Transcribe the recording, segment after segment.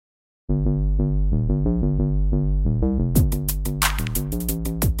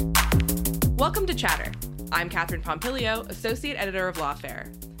Welcome to Chatter. I'm Catherine Pompilio, Associate Editor of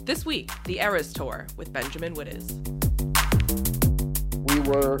Lawfare. This week, the ERAS Tour with Benjamin Wittes. We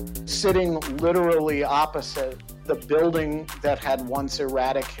were sitting literally opposite the building that had once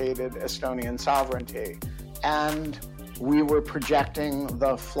eradicated Estonian sovereignty. And we were projecting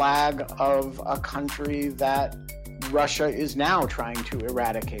the flag of a country that Russia is now trying to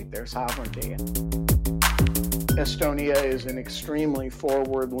eradicate their sovereignty. Estonia is an extremely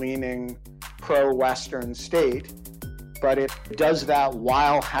forward-leaning, pro-Western state, but it does that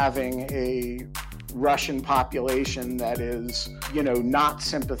while having a Russian population that is, not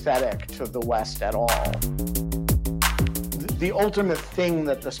sympathetic to the West at all. The ultimate thing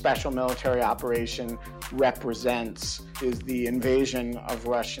that the special military operation represents is the invasion of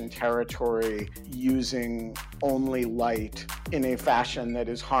Russian territory using only light in a fashion that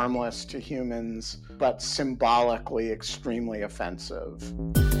is harmless to humans, but symbolically extremely offensive.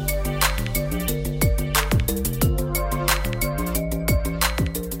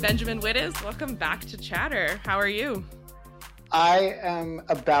 Benjamin Wittes, welcome back to Chatter. How are you? I am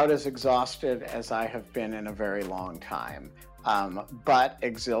about as exhausted as I have been in a very long time, but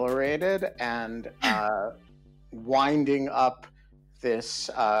exhilarated and winding up this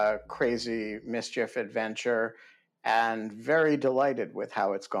crazy mischief adventure and very delighted with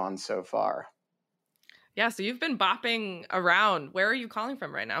how it's gone so far. Yeah, so you've been bopping around. Where are you calling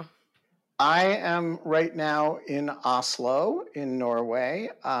from right now? I am right now in Oslo, in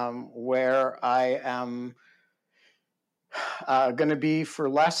Norway, where I am going to be for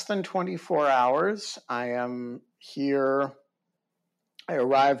less than 24 hours. I am here. I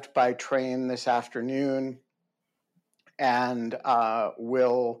arrived by train this afternoon and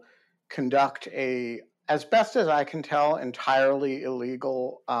will conduct as best as I can tell, entirely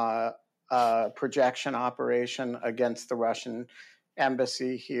illegal projection operation against the Russian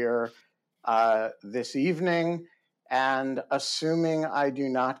embassy here this evening. And assuming I do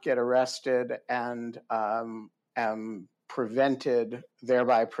not get arrested and am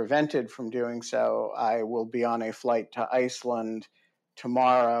thereby prevented from doing so, I will be on a flight to Iceland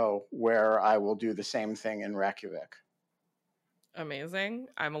tomorrow, where I will do the same thing in Reykjavik. Amazing.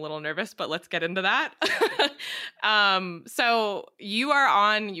 I'm a little nervous, but let's get into that. So you are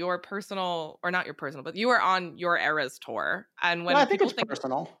on your personal, or not your personal, but you are on your ERAS tour. And when I think it's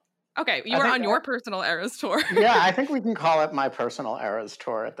personal. Okay, you are on your personal ERAS tour. Yeah, I think we can call it my personal ERAS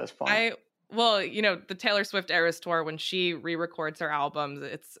tour at this point. The Taylor Swift ERAS tour, when she re-records her albums,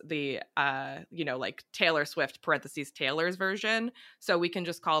 it's the, like Taylor Swift parentheses Taylor's version. So we can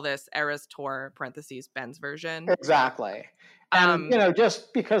just call this ERAS tour parentheses Ben's version. Exactly. And,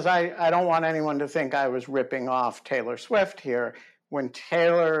 just because I don't want anyone to think I was ripping off Taylor Swift here, when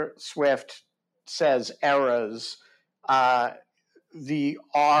Taylor Swift says ERAS, the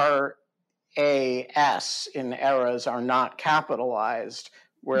RAS in ERAS are not capitalized.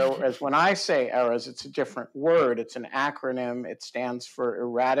 Whereas when I say ERAS, it's a different word. It's an acronym. It stands for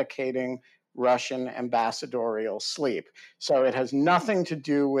Eradicating Russian Ambassadorial Sleep. So it has nothing to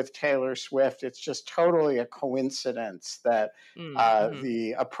do with Taylor Swift. It's just totally a coincidence that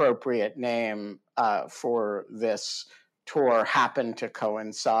the appropriate name for this tour happened to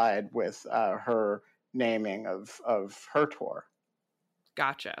coincide with her naming of her tour.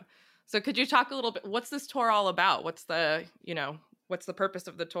 Gotcha. So could you talk a little bit, what's this tour all about? What's the purpose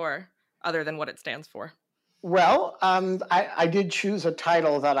of the tour other than what it stands for? Well, I did choose a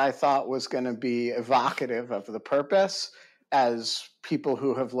title that I thought was going to be evocative of the purpose. As people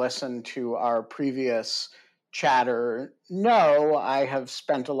who have listened to our previous chatter know, I have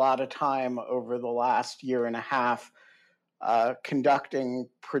spent a lot of time over the last year and a half conducting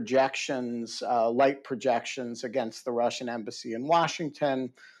projections, light projections against the Russian embassy in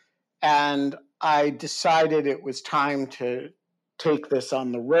Washington. And I decided it was time to take this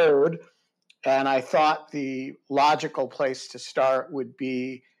on the road. And I thought the logical place to start would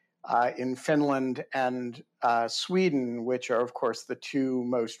be in Finland and Sweden, which are, of course, the two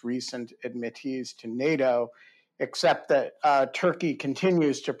most recent admittees to NATO, except that Turkey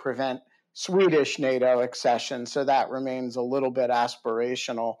continues to prevent Swedish NATO accession, so that remains a little bit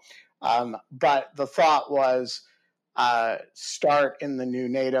aspirational. But the thought was start in the new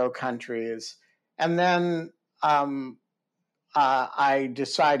NATO countries. And then I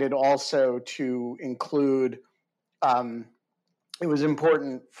decided also to include, it was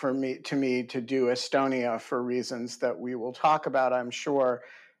important to me to do Estonia for reasons that we will talk about, I'm sure.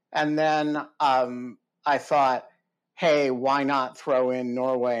 And then I thought, hey, why not throw in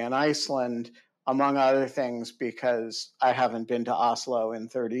Norway and Iceland, among other things, because I haven't been to Oslo in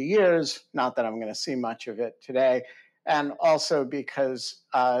 30 years, not that I'm going to see much of it today. and also because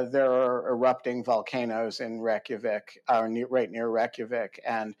there are erupting volcanoes in Reykjavik, right near Reykjavik,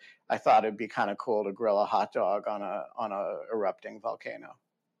 and I thought it'd be kind of cool to grill a hot dog on a erupting volcano.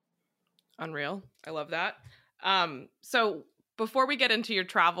 Unreal. I love that. So before we get into your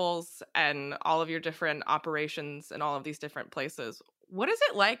travels and all of your different operations and all of these different places, what is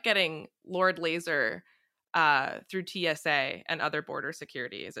it like getting Lord Laser through TSA and other border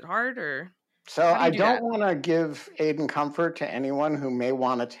security? Is it hard, or So how do I you do don't that? want to give aid and comfort to anyone who may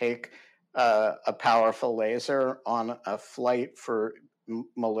want to take a powerful laser on a flight for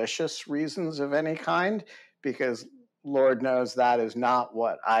malicious reasons of any kind, because Lord knows that is not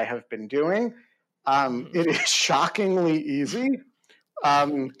what I have been doing. It is shockingly easy.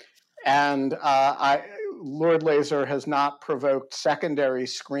 Um, and Lord Laser has not provoked secondary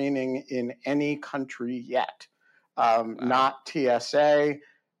screening in any country yet. Wow. Not TSA,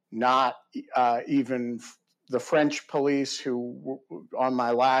 not even the French police, who on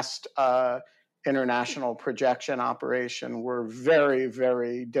my last international projection operation were very,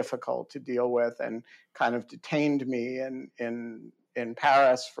 very difficult to deal with and kind of detained me in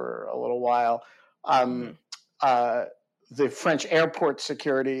Paris for a little while. The French airport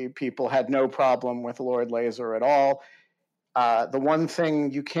security people had no problem with Lord Laser at all. The one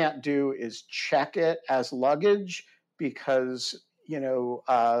thing you can't do is check it as luggage, because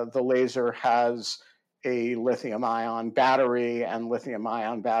the laser has a lithium-ion battery, and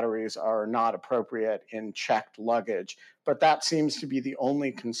lithium-ion batteries are not appropriate in checked luggage. But that seems to be the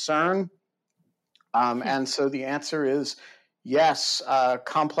only concern. And so the answer is yes,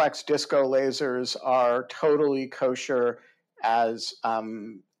 complex disco lasers are totally kosher as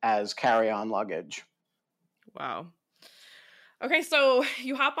carry-on luggage. Wow. Okay, so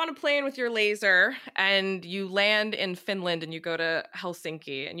you hop on a plane with your laser and you land in Finland and you go to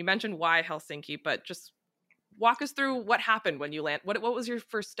Helsinki. And you mentioned why Helsinki, but just walk us through what happened when you land. What was your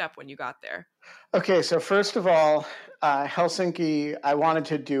first step when you got there? Okay, so first of all, Helsinki, I wanted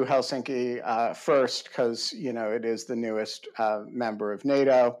to do Helsinki first because, it is the newest member of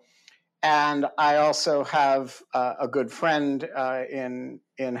NATO. And I also have a good friend in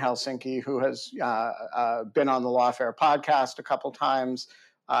Helsinki who has been on the Lawfare podcast a couple times,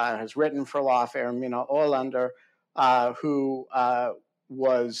 has written for Lawfare, Mina Olander, who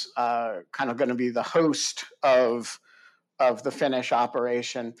was kind of going to be the host of the Finnish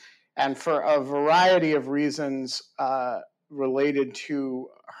operation. And for a variety of reasons related to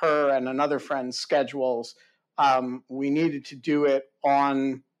her and another friend's schedules, we needed to do it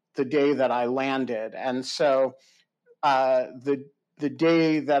on the day that I landed. And so the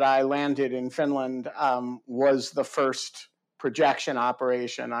day that I landed in Finland was the first projection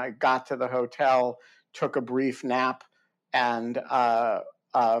operation. I got to the hotel, took a brief nap, and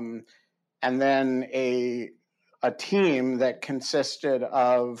then a team that consisted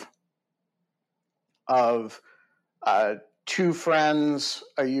of two friends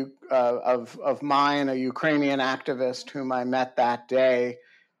of mine, a Ukrainian activist whom I met that day,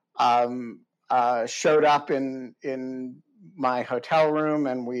 showed up in my hotel room,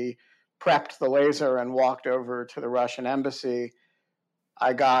 and we prepped the laser and walked over to the Russian embassy.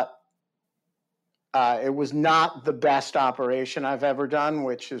 It was not the best operation I've ever done,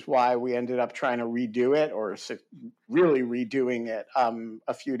 which is why we ended up trying to redo it, or really redoing it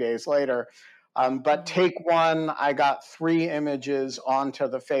a few days later. But take one, I got 3 images onto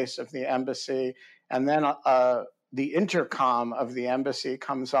the face of the embassy, and then the intercom of the embassy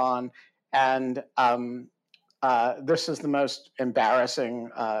comes on, and this is the most embarrassing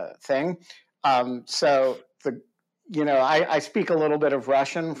thing. I speak a little bit of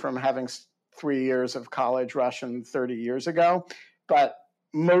Russian from having 3 years of college Russian 30 years ago, but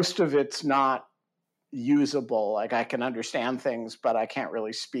most of it's not usable. Like, I can understand things, but I can't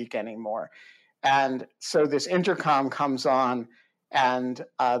really speak anymore. And so this intercom comes on, and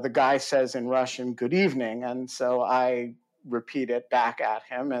the guy says in Russian, "Good evening." And so I repeat it back at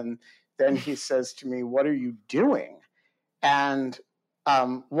him. And then he says to me, "What are you doing?" And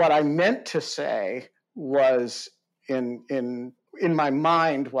what I meant to say was, in my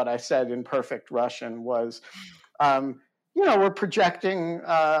mind, what I said in perfect Russian was, we're projecting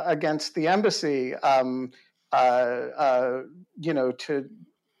against the embassy, to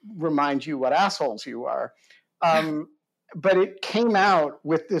remind you what assholes you are. But it came out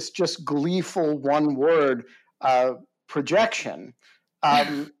with this just gleeful one-word projection.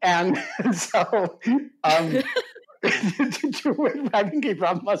 And so I think he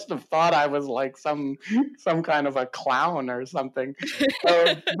must have thought I was like some kind of a clown or something.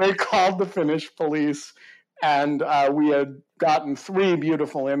 So they called the Finnish police, and we had gotten 3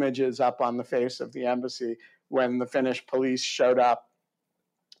 beautiful images up on the face of the embassy. when the Finnish police showed up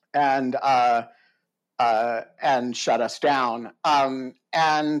and shut us down.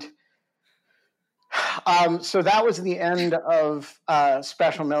 So that was the end of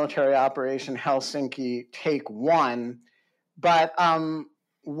Special Military Operation Helsinki Take One. But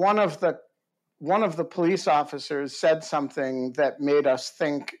one of the police officers said something that made us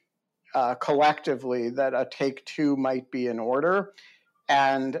think collectively that a Take Two might be in order,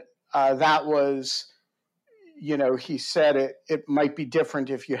 and that was, he said it might be different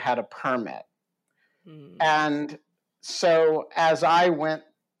if you had a permit. And so as I went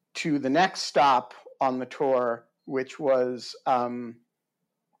to the next stop on the tour, which was Tallinn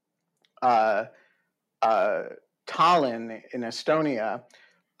in Estonia,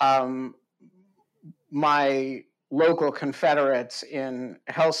 my local Confederates in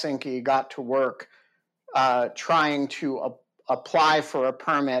Helsinki got to work trying to apply for a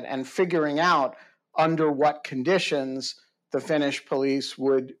permit and figuring out under what conditions the Finnish police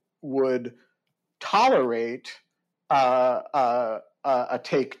would tolerate a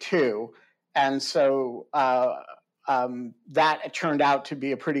Take Two. And so that turned out to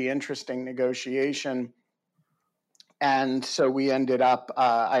be a pretty interesting negotiation. And so I ended up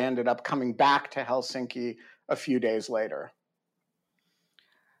coming back to Helsinki a few days later.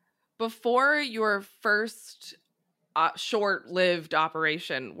 Before your first short-lived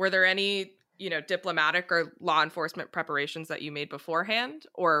operation, were there any, diplomatic or law enforcement preparations that you made beforehand,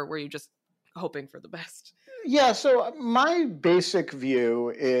 or were you just hoping for the best? Yeah, so my basic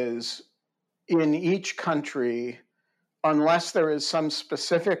view is in each country, unless there is some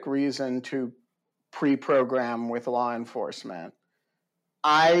specific reason to pre-program with law enforcement,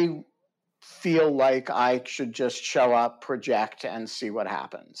 I feel like I should just show up, project, and see what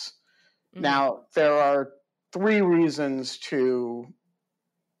happens. Mm-hmm. Now, there are 3 reasons to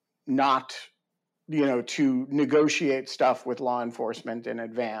not, to negotiate stuff with law enforcement in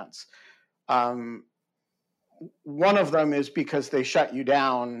advance. One of them is because they shut you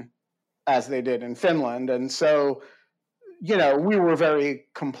down, as they did in Finland. And so, we were very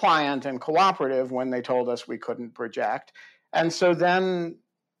compliant and cooperative when they told us we couldn't project. And so then,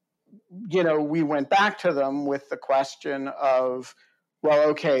 we went back to them with the question of, well,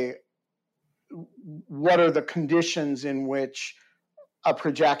 okay, what are the conditions in which a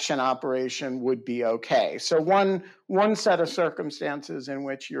projection operation would be okay? So one set of circumstances in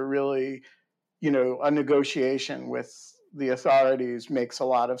which you're really, a negotiation with the authorities makes a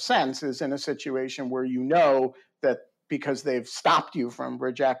lot of sense is in a situation where that because they've stopped you from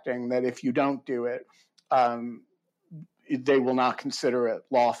projecting, that if you don't do it, they will not consider it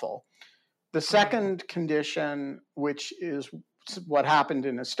lawful. The second condition, which is what happened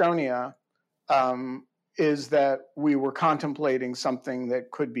in Estonia, is that we were contemplating something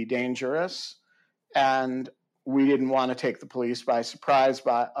that could be dangerous, and we didn't want to take the police by surprise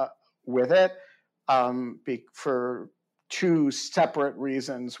with it for 2 separate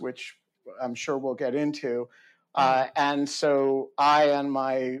reasons, which I'm sure we'll get into. And so I and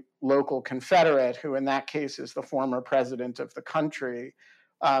my local Confederate, who in that case is the former president of the country,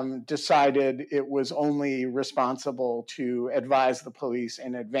 decided it was only responsible to advise the police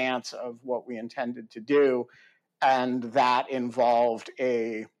in advance of what we intended to do. And that involved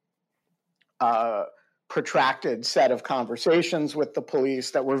a protracted set of conversations with the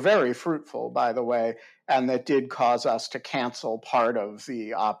police that were very fruitful, by the way, and that did cause us to cancel part of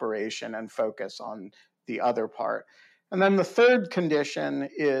the operation and focus on the other part. And then the third condition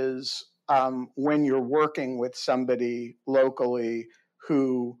is when you're working with somebody locally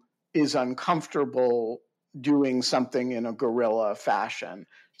who is uncomfortable doing something in a guerrilla fashion.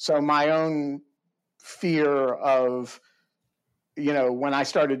 So my own fear of, when I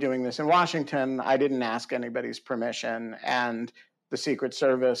started doing this in Washington, I didn't ask anybody's permission, and the Secret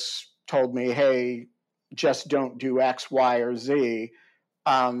Service told me, hey, just don't do X, Y, or Z.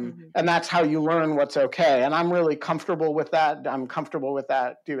 And that's how you learn what's okay. And I'm really comfortable with that.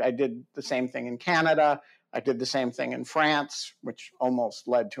 I did the same thing in Canada. I did the same thing in France, which almost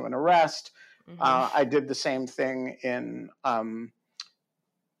led to an arrest. I did the same thing in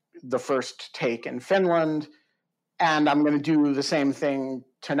the first take in Finland. And I'm going to do the same thing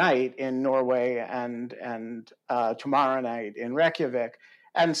tonight in Norway and tomorrow night in Reykjavik.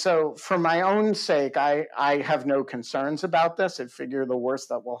 And so for my own sake, I have no concerns about this. I figure the worst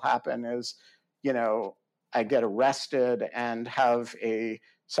that will happen is, I get arrested and have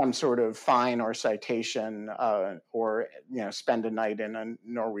some sort of fine or citation or, spend a night in a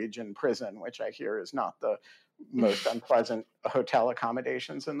Norwegian prison, which I hear is not the most unpleasant hotel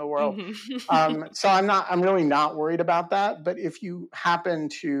accommodations in the world. So I'm really not worried about that. But if you happen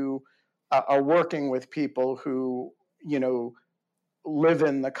to are working with people who, live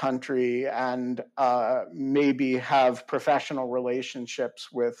in the country and maybe have professional relationships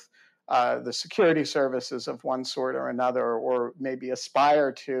with the security services of one sort or another, or maybe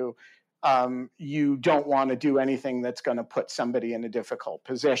aspire to, you don't want to do anything that's going to put somebody in a difficult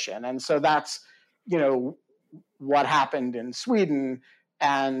position. And so that's, what happened in Sweden.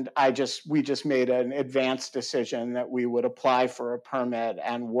 And we just made an advanced decision that we would apply for a permit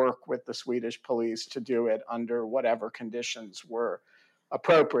and work with the Swedish police to do it under whatever conditions were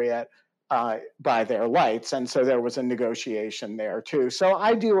appropriate by their lights. And so there was a negotiation there too. So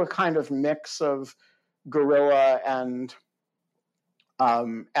I do a kind of mix of guerrilla and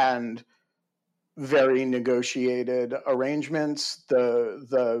very negotiated arrangements.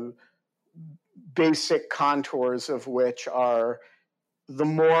 The basic contours of which are, the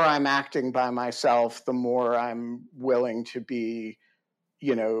more I'm acting by myself, the more I'm willing to be,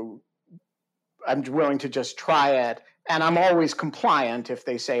 I'm willing to just try it. And I'm always compliant. If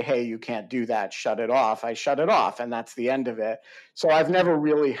they say, hey, you can't do that, shut it off, I shut it off. And that's the end of it. So I've never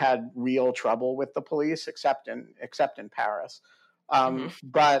really had real trouble with the police, except in Paris.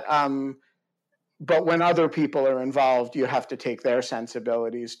 But when other people are involved, you have to take their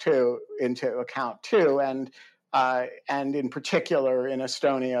sensibilities into account too. And in particular, in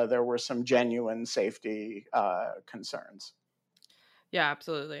Estonia, there were some genuine safety concerns. Yeah,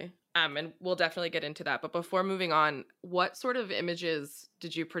 absolutely. And we'll definitely get into that. But before moving on, what sort of images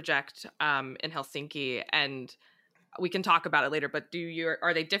did you project in Helsinki? And we can talk about it later, but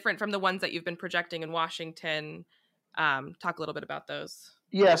are they different from the ones that you've been projecting in Washington? Talk a little bit about those.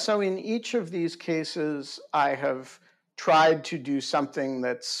 Yeah, so in each of these cases, I have tried to do something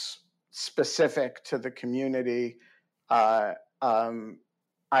that's specific to the community. I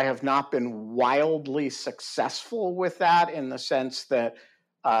have not been wildly successful with that, in the sense that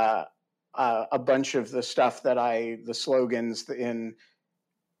a bunch of the stuff the slogans in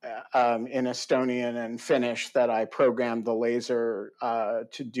Estonian and Finnish that I programmed the laser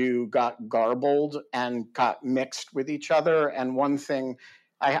to do got garbled and got mixed with each other. And one thing,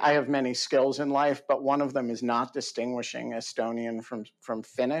 I have many skills in life, but one of them is not distinguishing Estonian from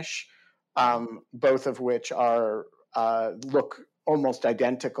Finnish, both of which look almost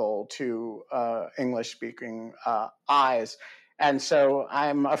identical to English-speaking eyes. And so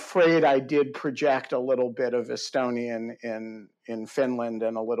I'm afraid I did project a little bit of Estonian in Finland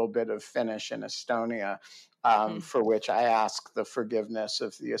and a little bit of Finnish in Estonia, for which I ask the forgiveness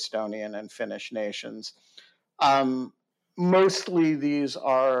of the Estonian and Finnish nations. Mostly these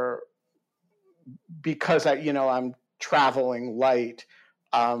are, because I'm traveling light,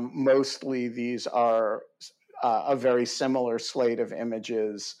 mostly these are a very similar slate of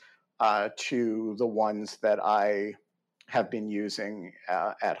images to the ones that I have been using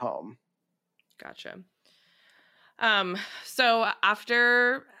at home. Gotcha. So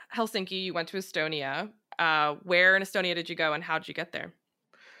after Helsinki, you went to Estonia. Where in Estonia did you go, and how did you get there?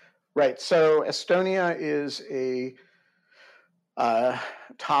 Right. So Estonia is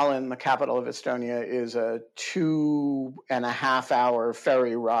Tallinn, the capital of Estonia, is a 2.5-hour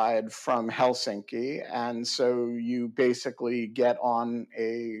ferry ride from Helsinki. And so you basically get on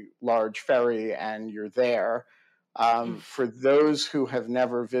a large ferry and you're there. For those who have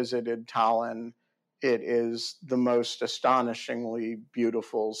never visited Tallinn, it is the most astonishingly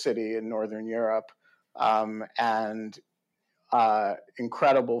beautiful city in Northern Europe, and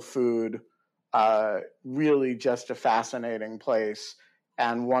incredible food, really just a fascinating place,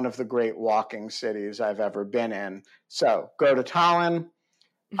 and one of the great walking cities I've ever been in. So go to Tallinn.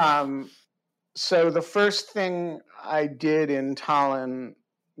 So the first thing I did in Tallinn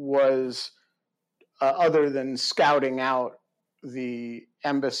was, other than scouting out the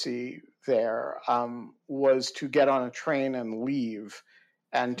embassy there, was to get on a train and leave,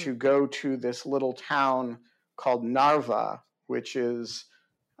 and to go to this little town called Narva, which is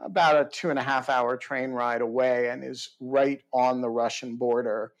about a 2.5-hour train ride away and is right on the Russian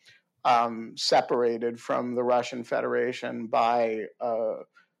border, separated from the Russian Federation by a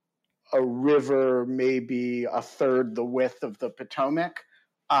river maybe a third the width of the Potomac.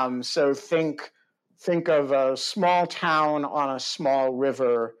 So think of a small town on a small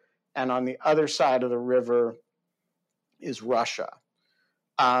river, and on the other side of the river is Russia.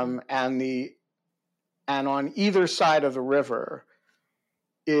 And on either side of the river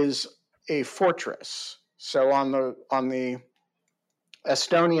is a fortress. So on the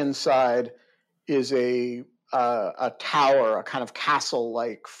Estonian side is a tower, a kind of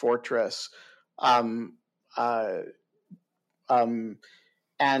castle-like fortress, and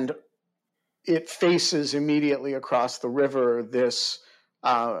it faces immediately across the river this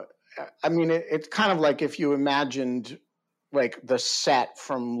I mean, it's kind of like if you imagined like the set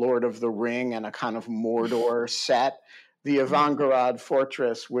from Lord of the Ring and a kind of Mordor set. The Ivangorod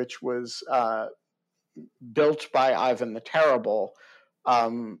fortress, which was built by Ivan the Terrible,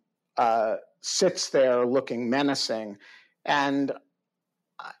 um, sits there looking menacing. And,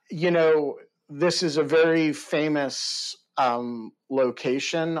 this is a very famous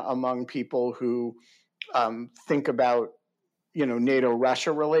location among people who think about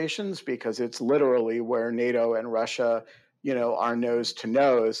NATO-Russia relations, because it's literally where NATO and Russia, are nose to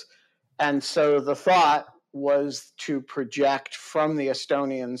nose. And so the thought was to project from the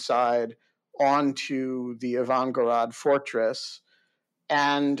Estonian side onto the Ivangorod fortress,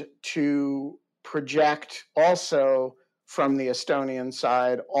 and to project also from the Estonian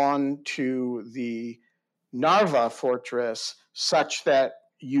side onto the Narva fortress, such that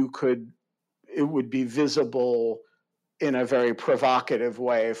it would be visible in a very provocative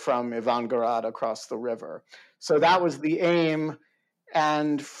way from Ivangorod across the river. So that was the aim,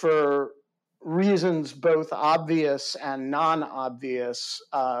 and for reasons both obvious and non-obvious,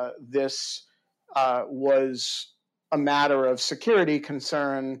 this was a matter of security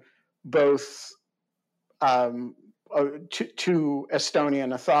concern, both to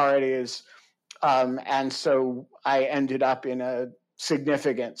Estonian authorities, and so I ended up in a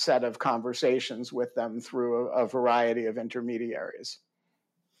significant set of conversations with them through a variety of intermediaries.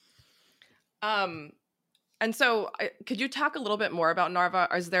 And so could you talk a little bit more about Narva?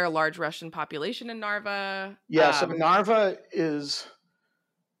 Is there a large Russian population in Narva? Yeah, so Narva is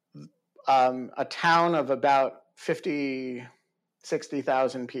a town of about 50,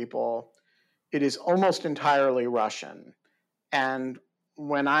 60,000 people. It is almost entirely Russian. And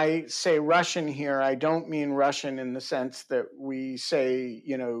when I say Russian here, I don't mean Russian in the sense that we say,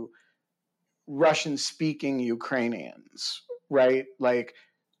 Russian-speaking Ukrainians, right? Like,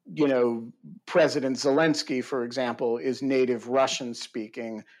 President Zelensky, for example, is native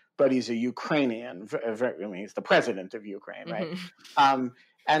Russian-speaking, but he's a Ukrainian. I mean, he's the president of Ukraine, right?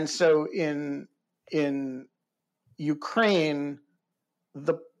 And so in Ukraine,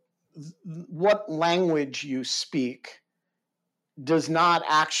 what language you speak does not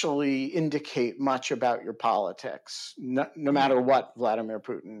actually indicate much about your politics, no matter what Vladimir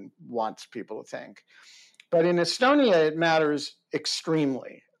Putin wants people to think. But in Estonia, it matters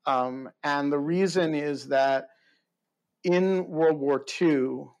extremely. And the reason is that in World War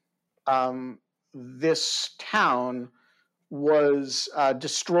II, this town was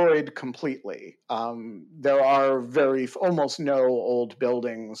destroyed completely. There are almost no old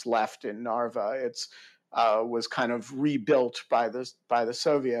buildings left in Narva. It's was kind of rebuilt by the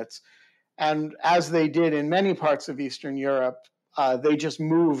Soviets. And as they did in many parts of Eastern Europe, they just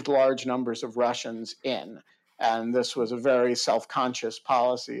moved large numbers of Russians in. And this was a very self-conscious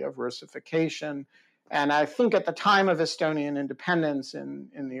policy of Russification. And I think at the time of Estonian independence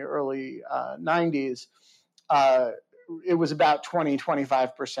in the early 90s, it was about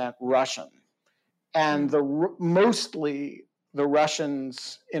 20-25% Russian. And mostly the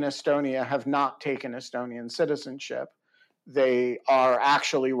Russians in Estonia have not taken Estonian citizenship. They are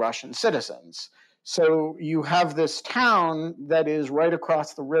actually Russian citizens. So you have this town that is right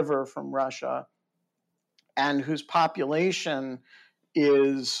across the river from Russia, and whose population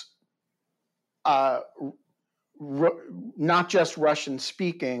is not just Russian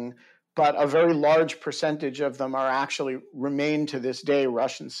speaking, but a very large percentage of them are actually remain to this day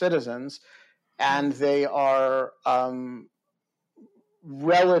Russian citizens. And they are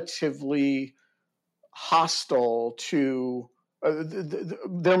relatively hostile to,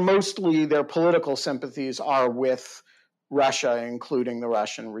 their political sympathies are with Russia, including the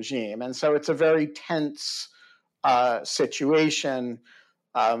Russian regime. And so it's a very tense situation,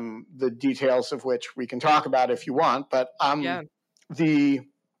 the details of which we can talk about if you want. But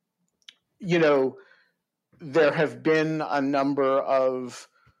there have been a number of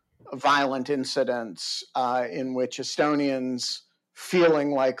violent incidents in which Estonians,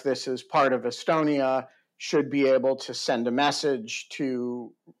 feeling like this is part of Estonia, should be able to send a message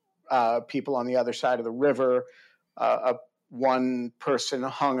to people on the other side of the river. One person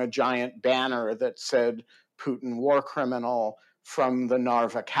hung a giant banner that said Putin war criminal from the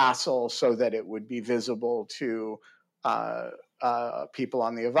Narva castle so that it would be visible to people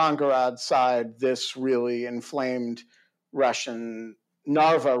on the Ivangorod side. This really inflamed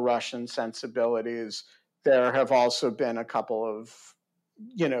Narva Russian sensibilities. There have also been a couple of,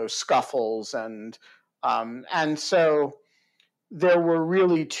 scuffles, and so there were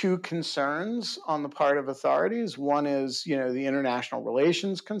really two concerns on the part of authorities. One is, the international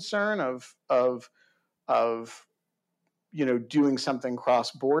relations concern of doing something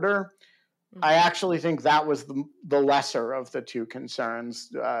cross-border. Mm-hmm. I actually think that was the lesser of the two concerns.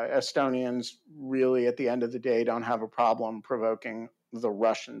 Estonians really, at the end of the day, don't have a problem provoking the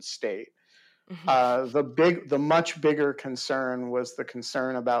Russian state. The much bigger concern was the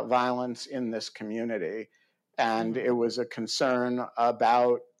concern about violence in this community. And it was a concern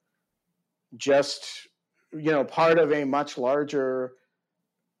about just, part of a much larger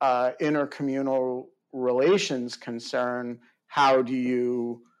intercommunal relations concern. How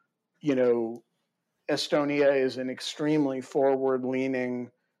do Estonia is an extremely forward-leaning,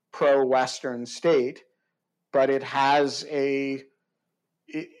 pro-Western state, but it has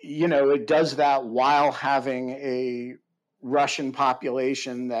it does that while having a Russian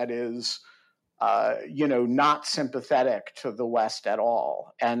population that is, not sympathetic to the West at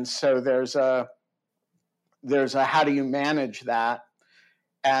all. And so there's a how do you manage that?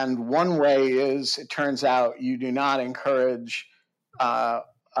 And one way is, it turns out, you do not encourage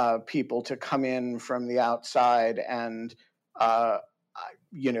people to come in from the outside and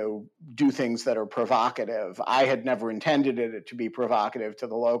do things that are provocative. I had never intended it to be provocative to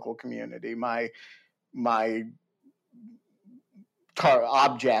the local community. My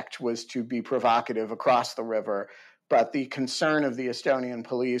object was to be provocative across the river, but the concern of the Estonian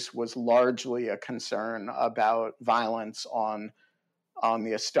police was largely a concern about violence on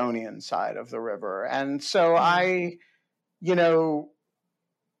the Estonian side of the river. And so I,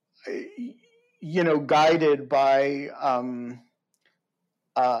 guided by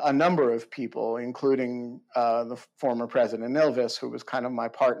a number of people, including the former President Ilves, who was kind of my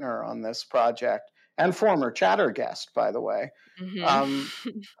partner on this project, and former chatter guest, by the way.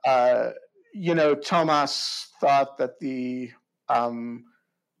 Thomas thought that the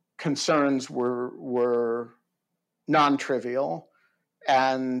concerns were non-trivial.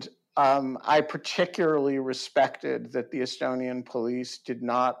 And I particularly respected that the Estonian police did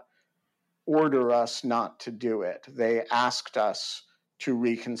not order us not to do it. They asked us to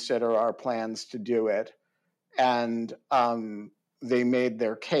reconsider our plans to do it. And they made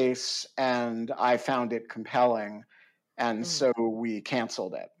their case, and I found it compelling. And so we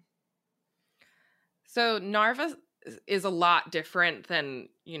canceled it. So Narva is a lot different than,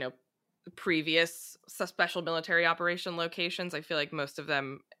 previous special military operation locations. I feel like most of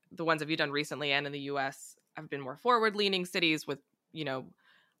them, the ones have you done recently and in the US, have been more forward-leaning cities with,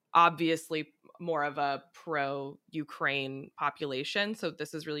 obviously more of a pro-Ukraine population. So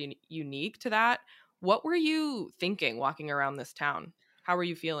this is really unique to that. What were you thinking walking around this town? How were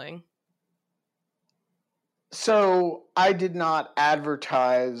you feeling? So I did not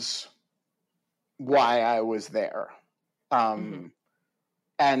advertise why I was there.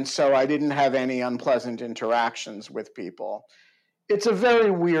 And so I didn't have any unpleasant interactions with people. It's a very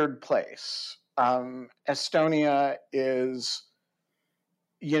weird place. Estonia is,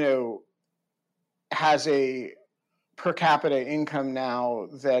 has a per capita income now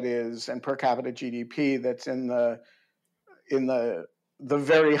that is, and per capita GDP that's in the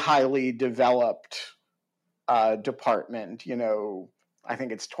very highly developed department. I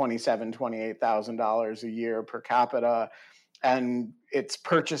think it's $28,000 a year per capita, and its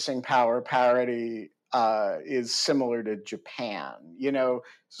purchasing power parity is similar to Japan.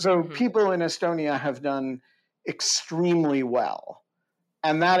 So people in Estonia have done extremely well,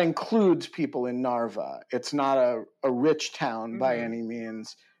 and that includes people in Narva. It's not a rich town by any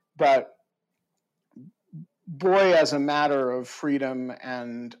means, but boy, as a matter of freedom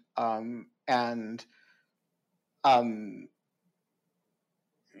and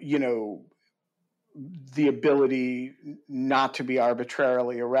the ability not to be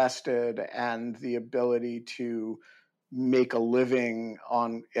arbitrarily arrested and the ability to make a living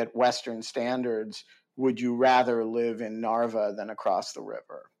at Western standards, would you rather live in Narva than across the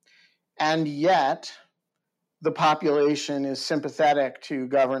river? And yet, the population is sympathetic to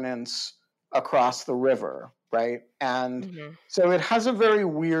governance across the river, right? And so it has a very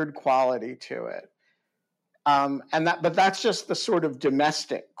weird quality to it. But that's just the sort of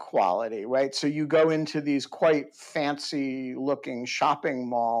domestic quality, right? So you go into these quite fancy looking shopping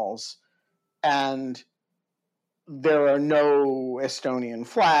malls, and there are no Estonian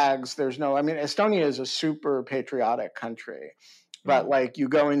flags. Estonia is a super patriotic country, but like you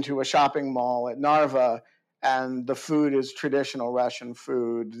go into a shopping mall at Narva and the food is traditional Russian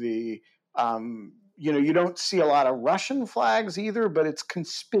food. You don't see a lot of Russian flags either, but it's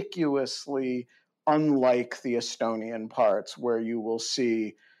conspicuously unlike the Estonian parts, where you will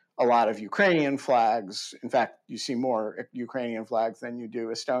see a lot of Ukrainian flags. In fact, you see more Ukrainian flags than you do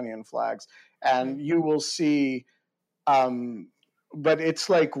Estonian flags. And you will see, but it's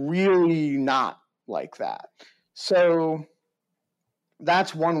like really not like that. So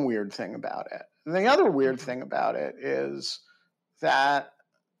that's one weird thing about it. And the other weird thing about it is that,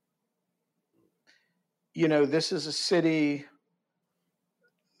 this is a city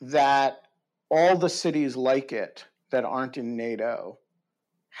that all the cities like it that aren't in NATO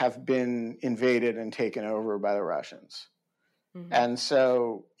have been invaded and taken over by the Russians. Mm-hmm. And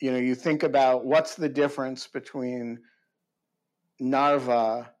so, you think about what's the difference between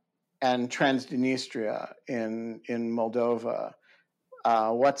Narva and Transnistria in Moldova.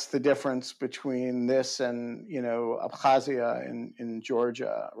 What's the difference between this and Abkhazia in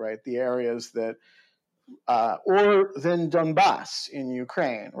Georgia, right? The areas that, or then Donbass in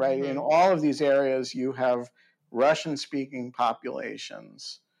Ukraine, right? Mm-hmm. In all of these areas, you have Russian-speaking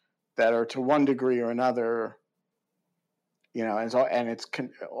populations that are to one degree or another, and it's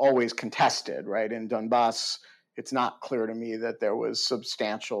always contested, right? In Donbass, it's not clear to me that there was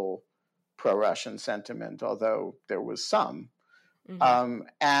substantial pro-Russian sentiment, although there was some. Mm-hmm.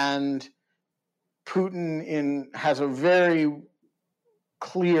 And Putin has a very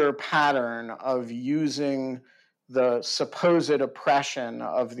clear pattern of using the supposed oppression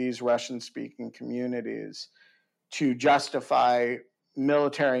of these Russian-speaking communities to justify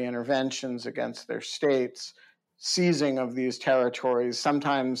military interventions against their states, seizing of these territories.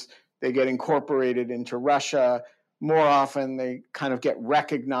 Sometimes they get incorporated into Russia. More often, they kind of get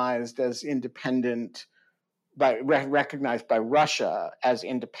recognized as independent, recognized by Russia as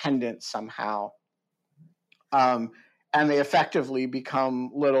independent somehow. And they effectively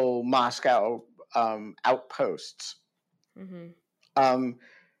become little Moscow outposts. Mm-hmm.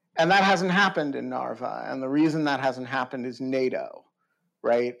 And that hasn't happened in Narva. And the reason that hasn't happened is NATO,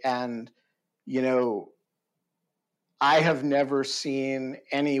 right? And, I have never seen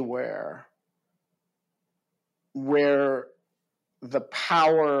anywhere where the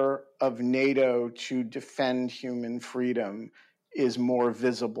power of NATO to defend human freedom is more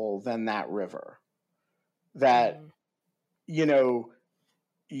visible than that river. That, you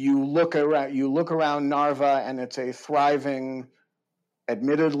look around Narva and it's a thriving,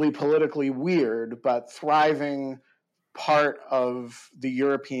 admittedly politically weird, but thriving part of the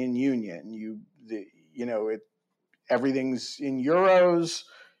European Union. Everything's in euros.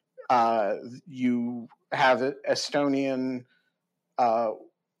 You have Estonian,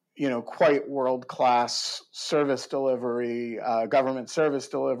 quite world-class service delivery, government service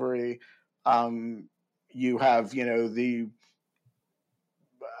delivery. You have,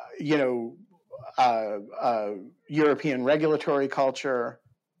 European regulatory culture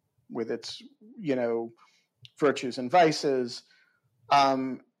with its, virtues and vices.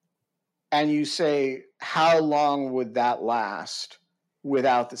 And you say, how long would that last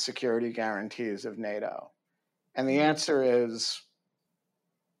without the security guarantees of NATO? And the answer is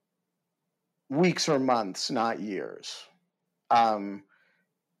weeks or months, not years.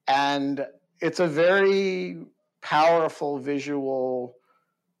 And it's a very powerful visual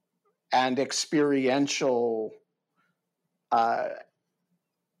and experiential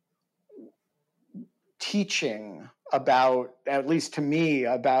teaching about, at least to me,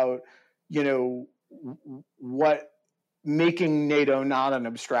 about, what making NATO not an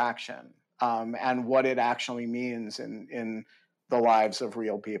abstraction, and what it actually means in the lives of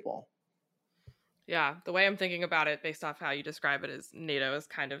real people. Yeah, the way I'm thinking about it, based off how you describe it, is NATO is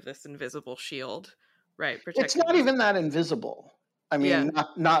kind of this invisible shield, right? It's not even that invisible. I mean,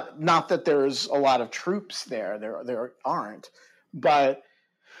 not that there's a lot of troops there. There aren't, but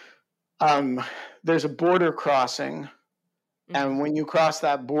there's a border crossing, and when you cross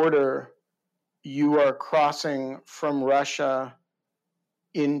that border, you are crossing from Russia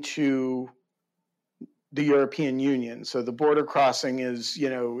into the European Union. So the border crossing is,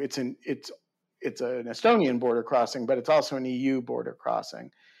 it's an Estonian border crossing, but it's also an EU border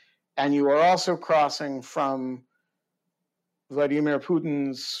crossing. And you are also crossing from Vladimir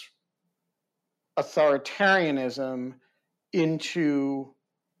Putin's authoritarianism into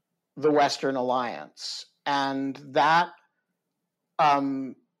the Western alliance. And that,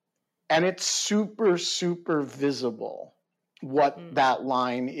 and it's super, super visible what that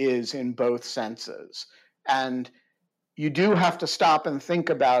line is in both senses. And you do have to stop and think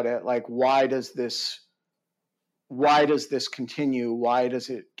about it, like, why does this continue? Why does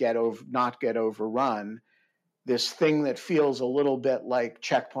it not get overrun? This thing that feels a little bit like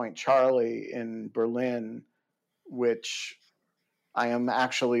Checkpoint Charlie in Berlin, which I am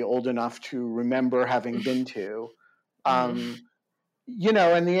actually old enough to remember having been to. And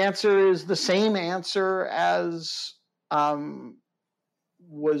the answer is the same answer as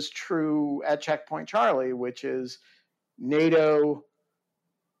was true at Checkpoint Charlie, which is NATO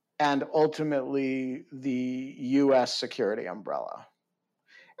and ultimately the US security umbrella.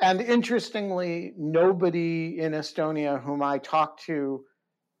 And interestingly, nobody in Estonia whom I talked to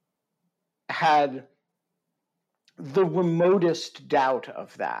had the remotest doubt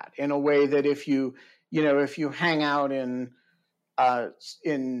of that, in a way that if you hang out in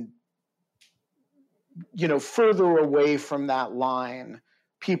further away from that line,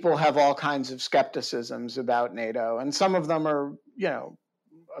 people have all kinds of skepticisms about NATO, and some of them are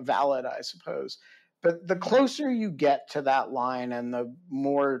valid, I suppose. But the closer you get to that line, and the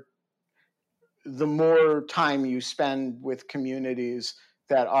more time you spend with communities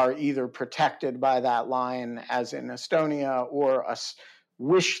that are either protected by that line, as in Estonia, or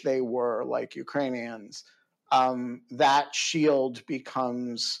wish they were, like Ukrainians, that shield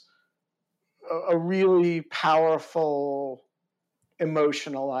becomes a really powerful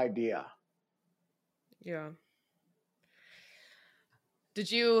emotional idea. Yeah. Did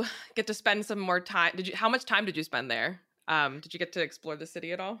you get to spend some more time? How much time did you spend there? Did you get to explore the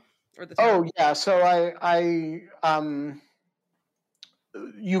city at all, or the town? Oh yeah, so I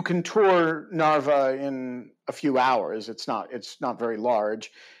you can tour Narva in a few hours. It's not very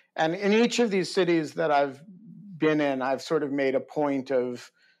large, and in each of these cities that I've been in, I've sort of made a point of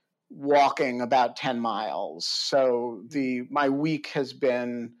walking about 10 miles. So my week has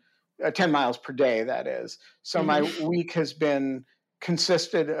been 10 miles per day, that is. So my week has been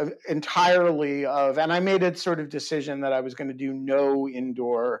consisted entirely of, and I made a sort of decision that I was going to do no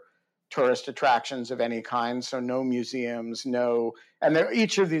indoor tourist attractions of any kind. So no museums, and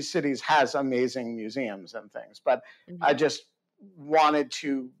each of these cities has amazing museums and things, but I just wanted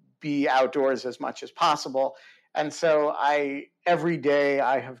to be outdoors as much as possible. And so every day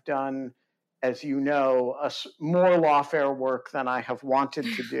I have done, as you know, more lawfare work than I have wanted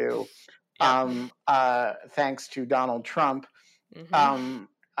to do, thanks to Donald Trump. I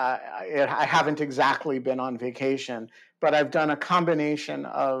haven't exactly been on vacation, but I've done a combination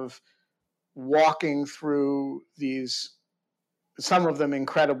of walking through these, some of them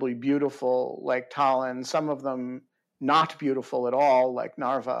incredibly beautiful, like Tallinn, some of them not beautiful at all, like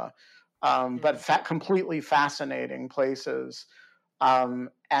Narva, but completely fascinating places. And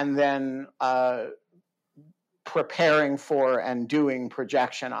then preparing for and doing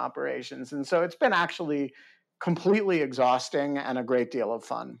projection operations. And so it's been actually completely exhausting and a great deal of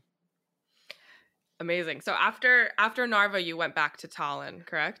fun. Amazing. So after Narva, you went back to Tallinn,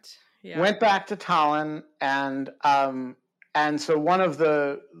 correct? Yeah. Went back to Tallinn, and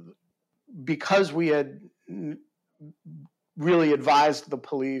so because we had really advised the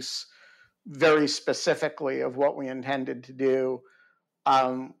police very specifically of what we intended to do,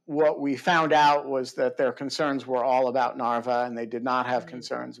 what we found out was that their concerns were all about Narva, and they did not have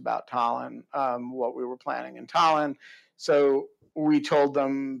concerns about Tallinn, what we were planning in Tallinn. So we told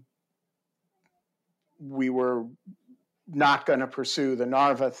them we were not going to pursue the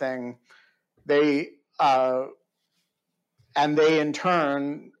Narva thing. They in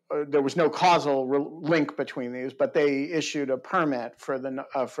turn, there was no causal link between these, but they issued a permit for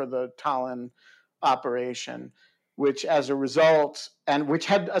the Tallinn operation, which as a result, and which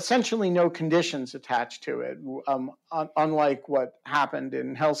had essentially no conditions attached to it. Unlike what happened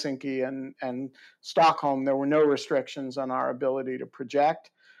in Helsinki and Stockholm, there were no restrictions on our ability to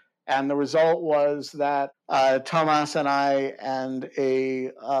project. And the result was that Thomas and I and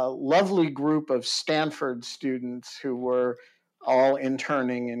a lovely group of Stanford students who were all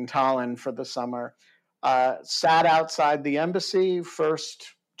interning in Tallinn for the summer sat outside the embassy,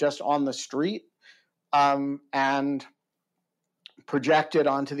 first just on the street, and projected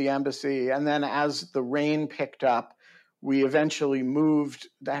onto the embassy. And then as the rain picked up, we eventually moved.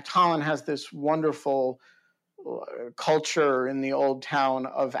 Tallinn has this wonderful culture in the old town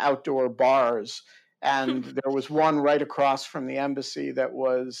of outdoor bars, and there was one right across from the embassy that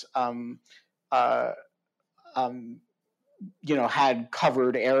was had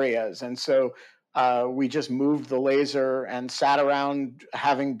covered areas, and so we just moved the laser and sat around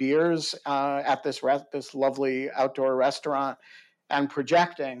having beers at this lovely outdoor restaurant and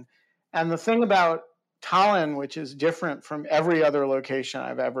projecting. And the thing about Tallinn, which is different from every other location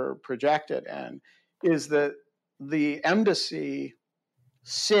I've ever projected in, is that the embassy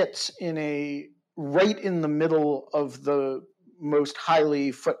sits right in the middle of the most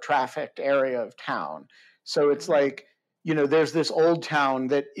highly foot trafficked area of town. So it's like, there's this old town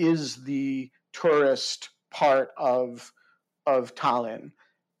that is the tourist part of Tallinn.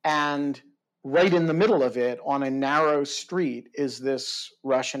 And right in the middle of it, on a narrow street, is this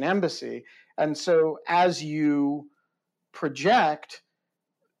Russian embassy. And so as you project,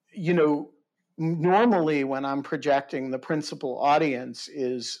 normally when I'm projecting, the principal audience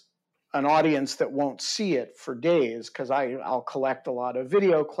is an audience that won't see it for days because I'll collect a lot of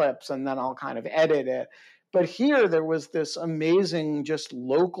video clips and then I'll kind of edit it. But here there was this amazing just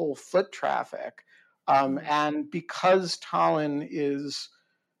local foot traffic. And because Tallinn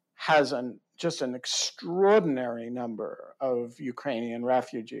has just an extraordinary number of Ukrainian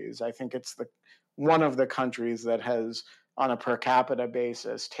refugees, I think it's one of the countries that has, on a per capita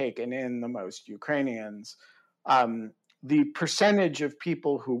basis, taken in the most Ukrainians. The percentage of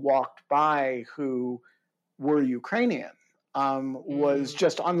people who walked by who were Ukrainian was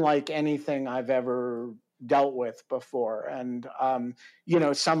just unlike anything I've ever dealt with before. And,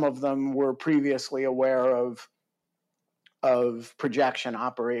 some of them were previously aware of projection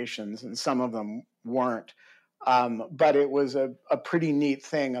operations and some of them weren't. But it was a pretty neat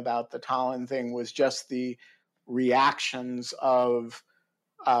thing about the Tallinn thing was just the reactions of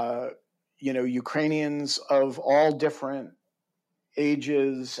Ukrainians of all different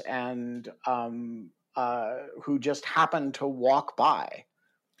ages and who just happened to walk by.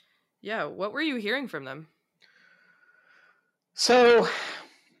 Yeah, what were you hearing from them? So,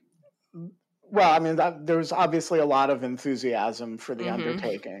 well, I mean, there's obviously a lot of enthusiasm for the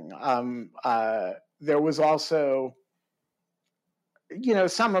undertaking. There was also,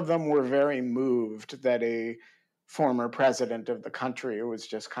 some of them were very moved that a former president of the country was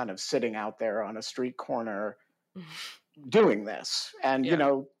just kind of sitting out there on a street corner doing this. And,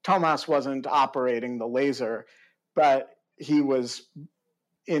 Tomas wasn't operating the laser, but he was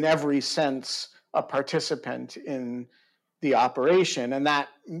in every sense a participant in the operation. And that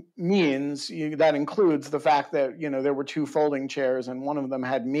means that includes the fact that, there were two folding chairs and one of them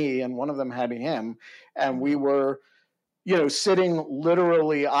had me and one of them had him. And we were, sitting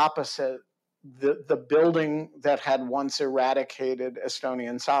literally opposite the building that had once eradicated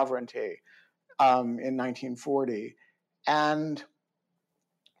Estonian sovereignty in 1940. And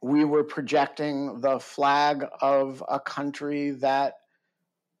we were projecting the flag of a country that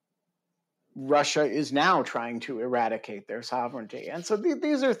Russia is now trying to eradicate their sovereignty. And so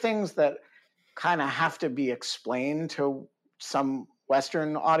these are things that kind of have to be explained to some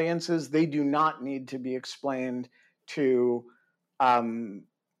Western audiences. They do not need to be explained to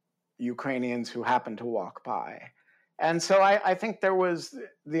Ukrainians who happen to walk by. And so I think there was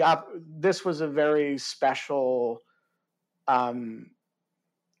this was a very special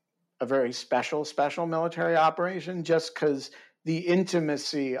military operation, just because the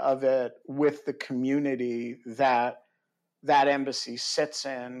intimacy of it with the community that embassy sits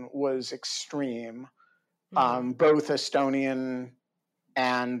in was extreme. Both Estonian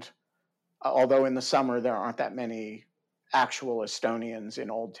and, although in the summer there aren't that many actual Estonians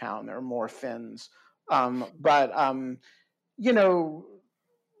in Old Town, there are more Finns. But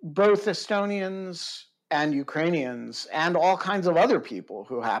both Estonians and Ukrainians and all kinds of other people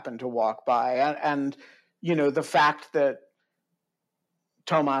who happen to walk by. And the fact that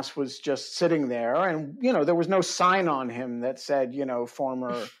Tomas was just sitting there and, there was no sign on him that said,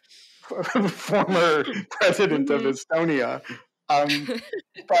 former president of Estonia.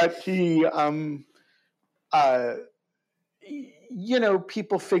 But he,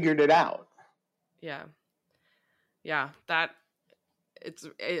 people figured it out. Yeah.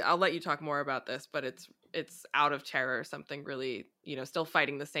 I'll let you talk more about this, but it's Out of Terror, something really, still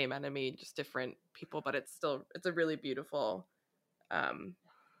fighting the same enemy, just different people, but it's a really beautiful, I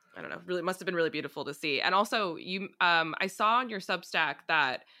don't know, really must have been really beautiful to see. And also I saw on your Substack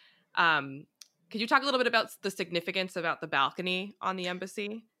that, could you talk a little bit about the significance about the balcony on the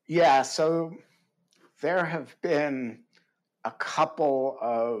embassy? Yeah. So there have been a couple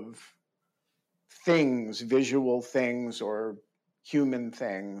of things, visual things or human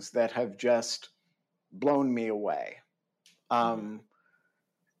things, that have just blown me away.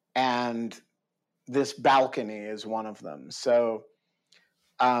 And this balcony is one of them. So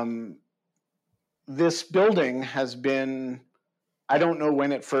this building has been, I don't know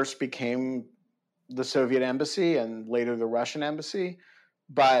when it first became the Soviet embassy and later the Russian embassy,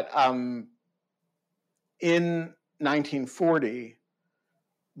 but in 1940,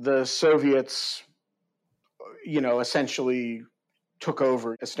 the Soviets, essentially took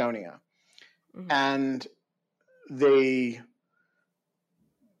over Estonia. And they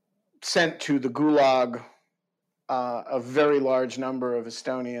sent to the Gulag a very large number of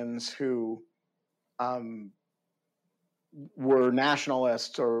Estonians who were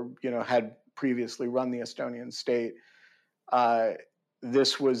nationalists or, had previously run the Estonian state.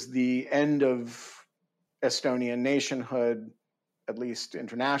 This was the end of Estonian nationhood, at least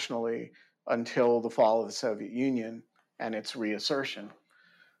internationally, until the fall of the Soviet Union and its reassertion.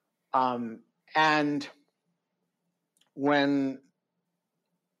 And when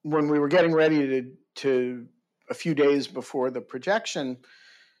when we were getting ready to a few days before the projection,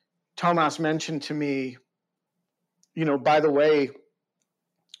 Tomas mentioned to me, by the way,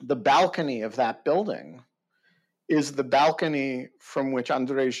 the balcony of that building is the balcony from which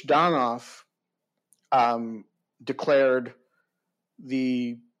Andrei Zhdanov declared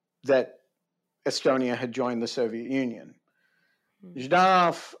that Estonia had joined the Soviet Union.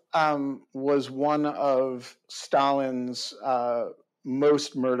 Zhdanov was one of Stalin's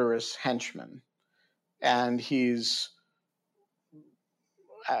most murderous henchmen, and he's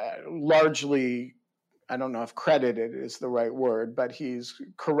largely, I don't know if credited is the right word, but he's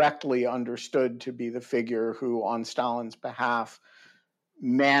correctly understood to be the figure who, on Stalin's behalf,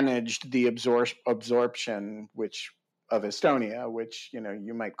 managed the absorption of Estonia, which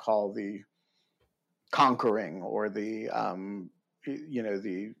you might call the conquering or the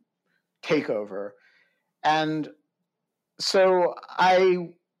the takeover. And so I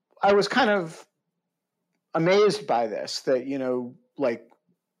was kind of amazed by this, that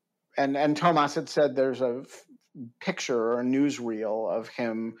and Tomas had said there's a picture or a newsreel of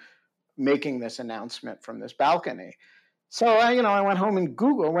him making this announcement from this balcony. So I went home and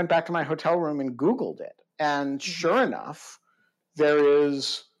went back to my hotel room and Googled it. And sure enough, there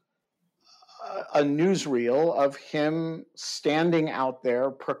is a newsreel of him standing out there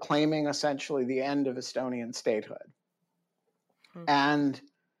proclaiming essentially the end of Estonian statehood. And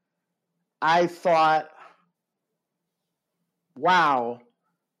I thought, wow,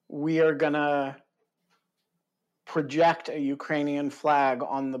 we are going to project a Ukrainian flag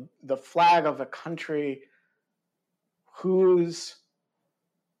on the flag of a country whose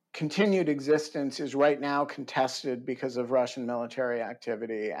continued existence is right now contested because of Russian military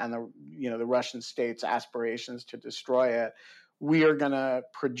activity and the Russian state's aspirations to destroy it. We are going to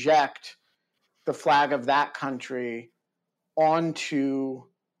project the flag of that country onto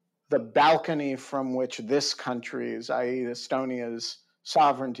the balcony from which this country's, i.e. Estonia's,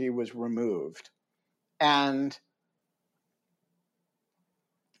 sovereignty was removed. And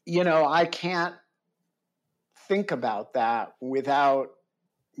I can't think about that without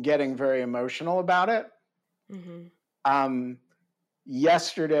getting very emotional about it.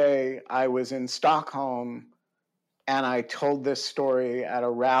 Yesterday, I was in Stockholm, and I told this story at a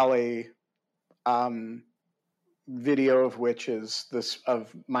rally, video of which is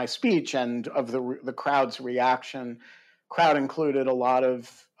of my speech and of the crowd's reaction. Crowd included a lot of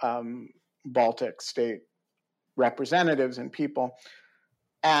Baltic state representatives and people.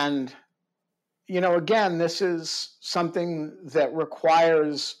 And again, this is something that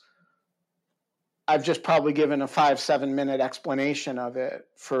requires, I've just probably given a 5-7 minute explanation of it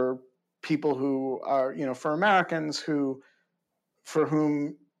for people who are, for Americans for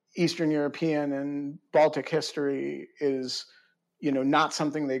whom Eastern European and Baltic history is, not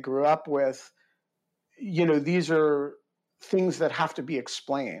something they grew up with. These are things that have to be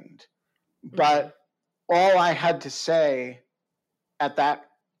explained. But all I had to say at that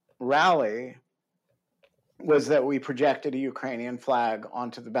rally was that we projected a Ukrainian flag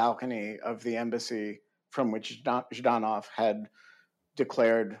onto the balcony of the embassy from which Zhdanov had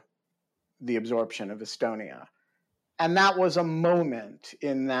declared the absorption of Estonia. And that was a moment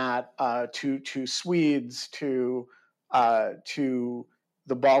in that to Swedes, to the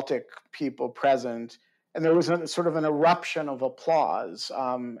Baltic people present, and there was sort of an eruption of applause.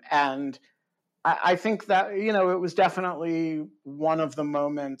 And I think that, it was definitely one of the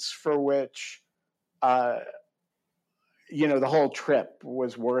moments for which the whole trip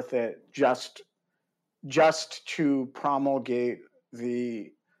was worth it, just to promulgate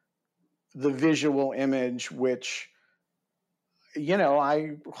the visual image, which,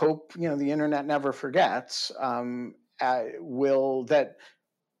 I hope, the internet never forgets,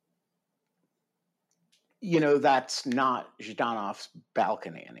 that's not Zhdanov's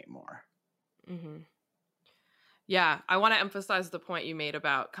balcony anymore. Yeah, I want to emphasize the point you made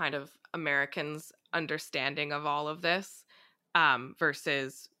about kind of Americans' understanding of all of this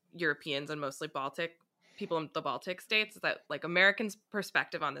versus Europeans and mostly Baltic people in the Baltic states. That like Americans'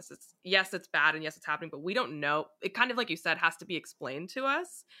 perspective on this is, yes, it's bad and yes, it's happening, but we don't know. It kind of, like you said, has to be explained to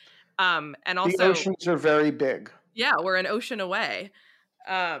us. And also, the oceans are very big. Yeah, we're an ocean away.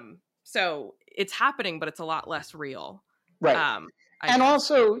 So it's happening, but it's a lot less real. Right. And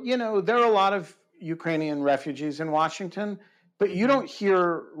also, there are a lot of Ukrainian refugees in Washington, but you don't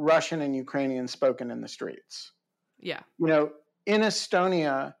hear Russian and Ukrainian spoken in the streets. Yeah. In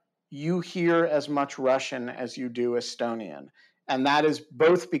Estonia, you hear as much Russian as you do Estonian. And that is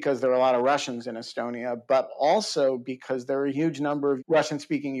both because there are a lot of Russians in Estonia, but also because there are a huge number of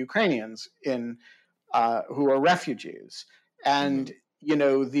Russian-speaking Ukrainians who are refugees. And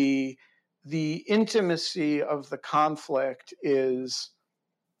the intimacy of the conflict is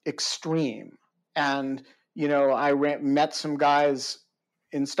extreme. And I met some guys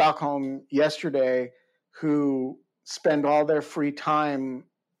in Stockholm yesterday who spend all their free time.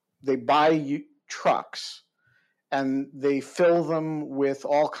 They buy trucks and they fill them with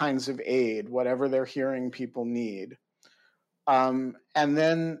all kinds of aid, whatever they're hearing people need. And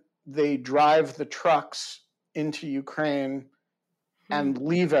then they drive the trucks into Ukraine and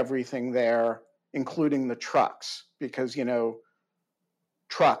leave everything there, including the trucks, because,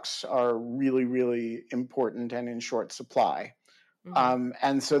 trucks are really, really important and in short supply.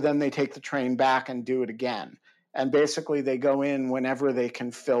 And so then they take the train back and do it again. And basically they go in whenever they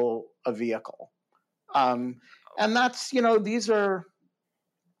can fill a vehicle. And that's, these are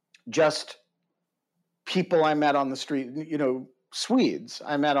just people I met on the street, Swedes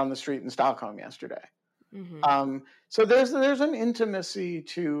I met on the street in Stockholm yesterday. So there's an intimacy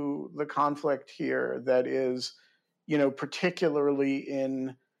to the conflict here that is, particularly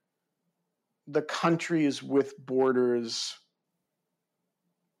in the countries with borders,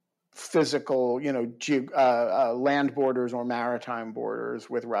 physical, land borders or maritime borders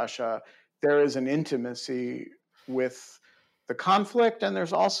with Russia. There is an intimacy with the conflict, and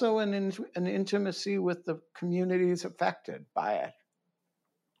there's also an intimacy with the communities affected by it.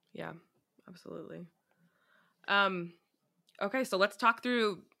 Yeah, absolutely. Okay, so let's talk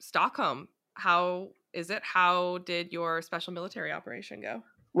through Stockholm. How is it? How did your special military operation go?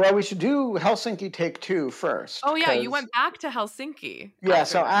 Well, we should do Helsinki take 2 first. Oh yeah, you went back to Helsinki. Yeah,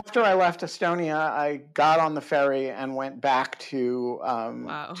 so after I left Estonia, I got on the ferry and went back to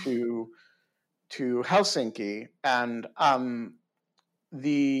Helsinki. And in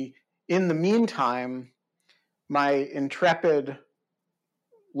the meantime, my intrepid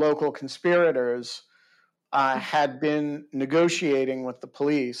local conspirators had been negotiating with the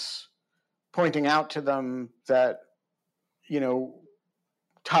police, pointing out to them that,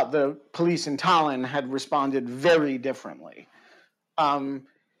 the police in Tallinn had responded very differently.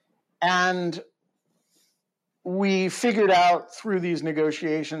 And we figured out through these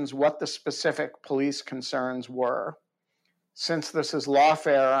negotiations what the specific police concerns were. Since this is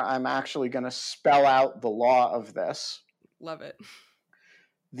lawfare, I'm actually going to spell out the law of this. Love it.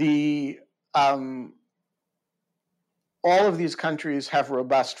 All of these countries have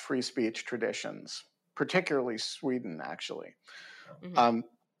robust free speech traditions, particularly Sweden, actually.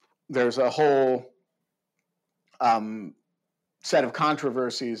 There's a whole set of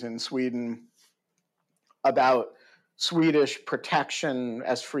controversies in Sweden about Swedish protection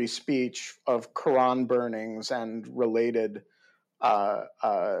as free speech of Quran burnings and related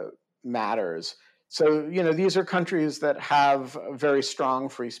matters. So, these are countries that have very strong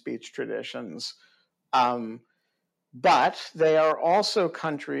free speech traditions. But they are also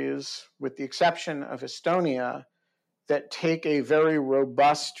countries, with the exception of Estonia, that take a very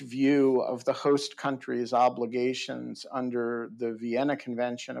robust view of the host country's obligations under the Vienna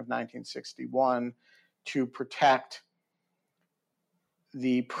Convention of 1961 to protect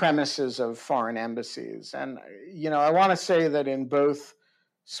the premises of foreign embassies. And, I want to say that in both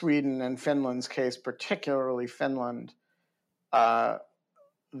Sweden and Finland's case, particularly Finland,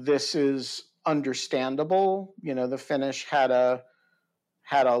 this is understandable. The Finnish had a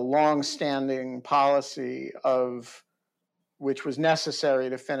long-standing policy which was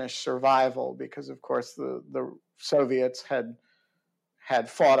necessary to Finnish survival, because of course the Soviets had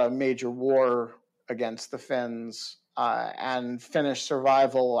fought a major war against the Finns, and Finnish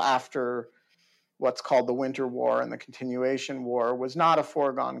survival after what's called the Winter War and the Continuation War was not a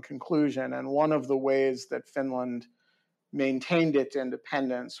foregone conclusion. And one of the ways that Finland maintained its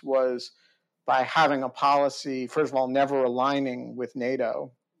independence was by having a policy, first of all, never aligning with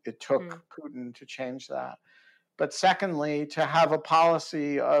NATO. It took Putin to change that. But secondly, to have a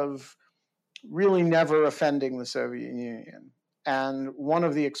policy of really never offending the Soviet Union. And one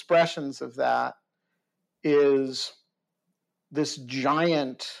of the expressions of that is this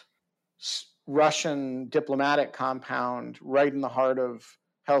giant Russian diplomatic compound right in the heart of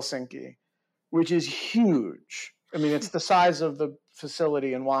Helsinki, which is huge. I mean, it's the size of the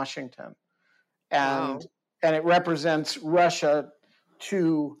facility in Washington. And it represents Russia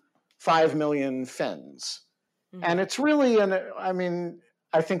to 5 million Finns. And it's really,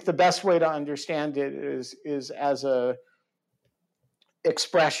 I think the best way to understand it is as a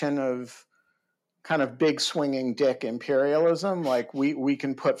expression of kind of big swinging dick imperialism. Like we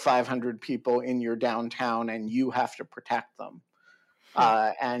can put 500 people in your downtown and you have to protect them.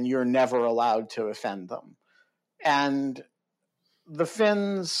 And you're never allowed to offend them. And the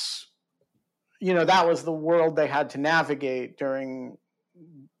Finns, that was the world they had to navigate during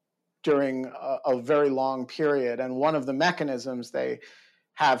during a very long period. And one of the mechanisms they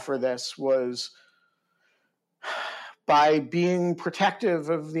have for this was by being protective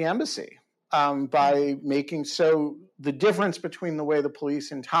of the embassy, by making so the difference between the way the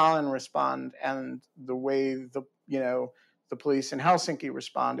police in Tallinn respond and the way the police in Helsinki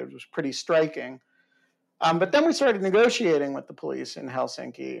responded was pretty striking. But then we started negotiating with the police in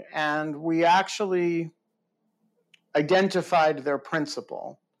Helsinki, and we actually identified their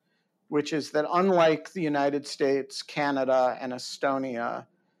principle, which is that unlike the United States, Canada, and Estonia,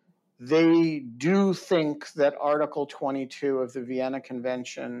 they do think that Article 22 of the Vienna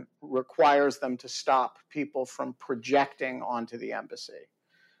Convention requires them to stop people from projecting onto the embassy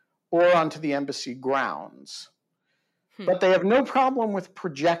or onto the embassy grounds. But they have no problem with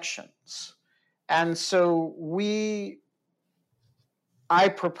projections. And so I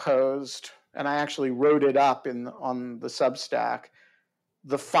proposed, and I actually wrote it up on the Substack,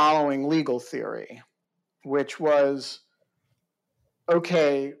 the following legal theory, which was,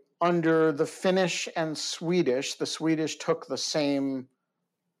 okay, under the Finnish and Swedish, the Swedish took the same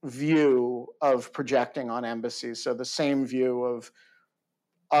view of projecting on embassies, so the same view of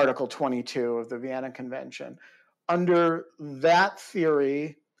Article 22 of the Vienna Convention. Under that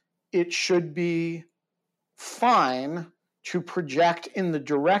theory, it should be fine to project in the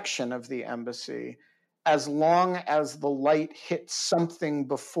direction of the embassy as long as the light hits something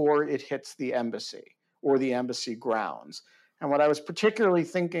before it hits the embassy or the embassy grounds. And what I was particularly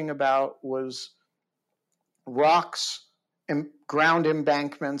thinking about was rocks, ground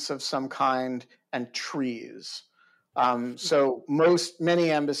embankments of some kind, and trees. So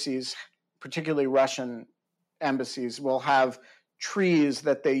many embassies, particularly Russian embassies, will have trees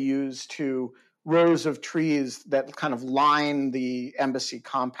that they use rows of trees that kind of line the embassy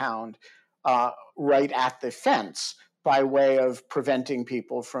compound right at the fence by way of preventing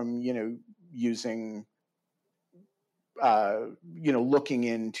people from, using, looking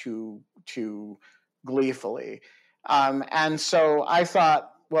into gleefully. And so I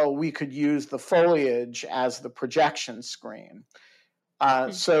thought, well, we could use the foliage as the projection screen.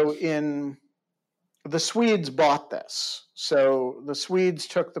 So the Swedes bought this. So the Swedes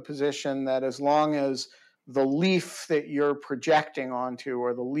took the position that as long as the leaf that you're projecting onto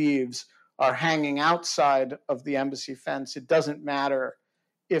or the leaves are hanging outside of the embassy fence, it doesn't matter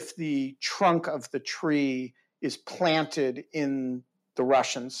if the trunk of the tree is planted in the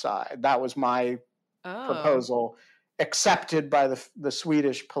Russian side. That was my proposal, accepted by the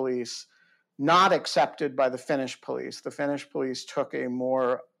Swedish police, not accepted by the Finnish police. The Finnish police took a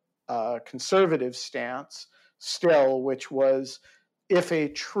more conservative stance still, which was if a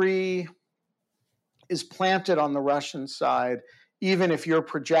tree is planted on the Russian side, even if you're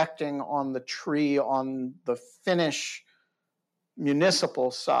projecting on the tree on the Finnish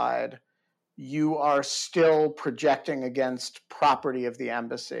municipal side, you are still projecting against property of the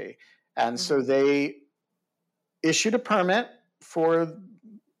embassy. And so they issued a permit for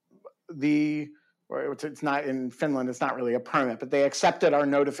it's not in Finland, it's not really a permit, but they accepted our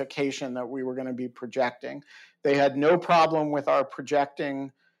notification that we were going to be projecting. They had no problem with our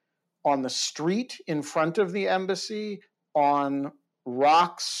projecting on the street in front of the embassy, on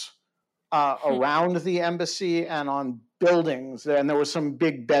rocks around the embassy, and on buildings. And there were some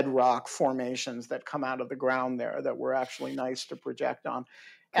big bedrock formations that come out of the ground there that were actually nice to project on.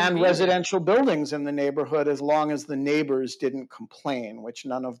 And residential buildings in the neighborhood, as long as the neighbors didn't complain, which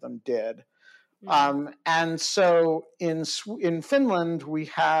none of them did. And so in Finland, we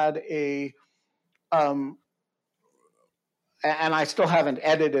had and I still haven't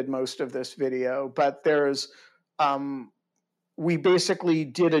edited most of this video, but we basically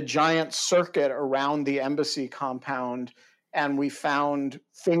did a giant circuit around the embassy compound, and we found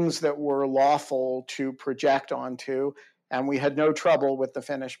things that were lawful to project onto, and we had no trouble with the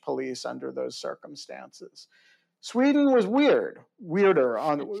Finnish police under those circumstances. Sweden was weirder,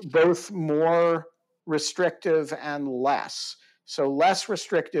 on both more restrictive and less. So less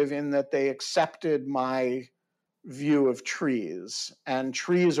restrictive in that they accepted my view of trees, and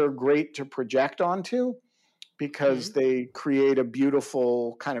trees are great to project onto because they create a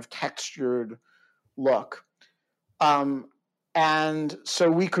beautiful kind of textured look. And so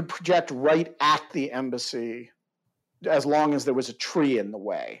we could project right at the embassy as long as there was a tree in the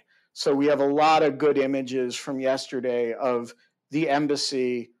way. So we have a lot of good images from yesterday of the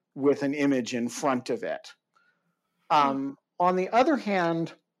embassy with an image in front of it. On the other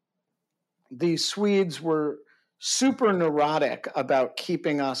hand, the Swedes were super neurotic about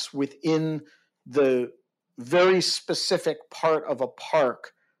keeping us within the very specific part of a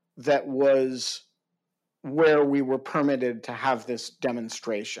park that was where we were permitted to have this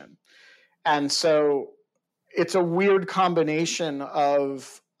demonstration. And so it's a weird combination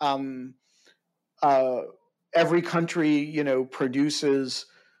of every country, produces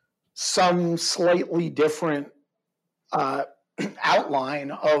some slightly different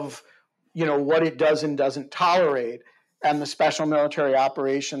outline of, what it does and doesn't tolerate. And the special military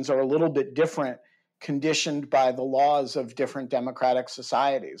operations are a little bit different, conditioned by the laws of different democratic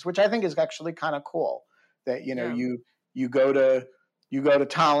societies, which I think is actually kind of cool. That Yeah. you go to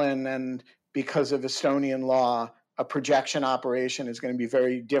Tallinn, and because of Estonian law, a projection operation is going to be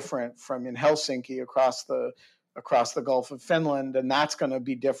very different from in Helsinki across the Gulf of Finland, and that's going to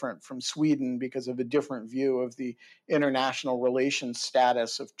be different from Sweden because of a different view of the international relations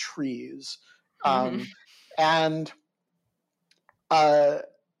status of trees. And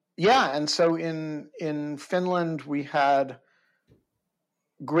and so in Finland we had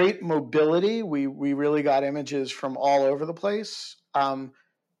great mobility. We really got images from all over the place,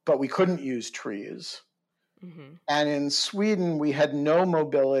 but we couldn't use trees. And in Sweden we had no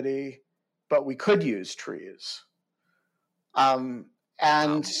mobility, but we could use trees.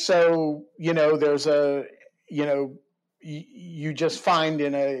 And so, there's you just find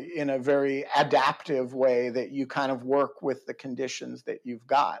in a very adaptive way that you kind of work with the conditions that you've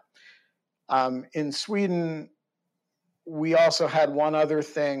got. In Sweden, we also had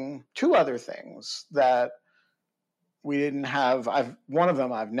two other things that we didn't have. One of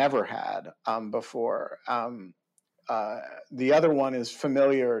them I've never had before. The other one is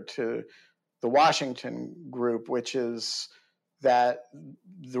familiar to the Washington group, which is that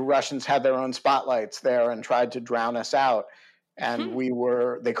the Russians had their own spotlights there and tried to drown us out. And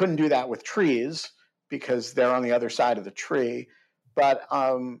they couldn't do that with trees because they're on the other side of the tree. But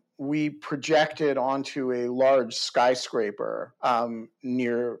we projected onto a large skyscraper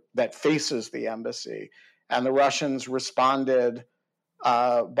that faces the embassy. And the Russians responded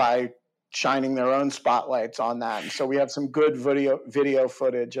by shining their own spotlights on that. And so we have some good video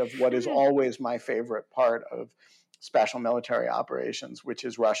footage of what is always my favorite part of special military operations, which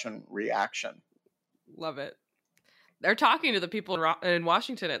is Russian reaction. Love it. They're talking to the people in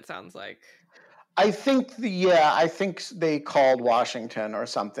Washington, it sounds like. I think they called Washington or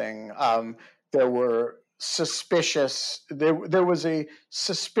something. There was a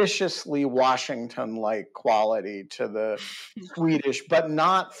suspiciously Washington-like quality to the Swedish, but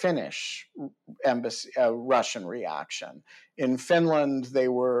not Finnish embassy, Russian reaction. In Finland, they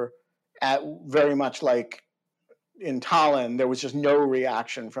were very much like in Tallinn. There was just no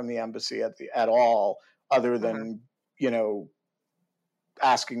reaction from the embassy at all, other than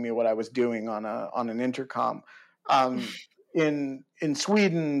asking me what I was doing on an intercom. In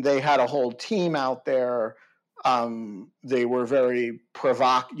Sweden, they had a whole team out there. They were very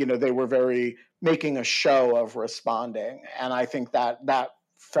they were very making a show of responding, and I think that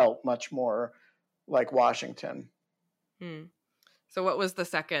felt much more like Washington. So what was the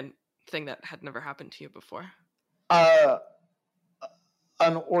second thing that had never happened to you before? An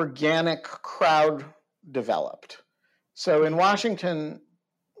organic crowd developed. So in Washington,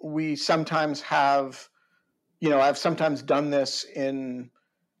 we sometimes have, I've sometimes done this in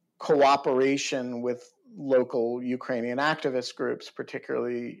cooperation with local Ukrainian activist groups,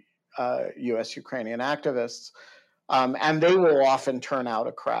 particularly U.S. Ukrainian activists, and they will often turn out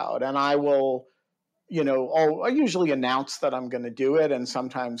a crowd. And I will, I usually announce that I'm going to do it, and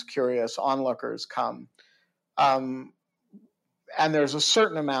sometimes curious onlookers come. And there's a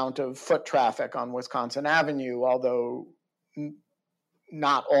certain amount of foot traffic on Wisconsin Avenue, although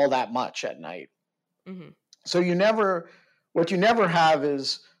not all that much at night. So what you never have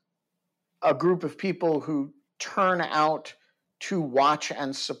is a group of people who turn out to watch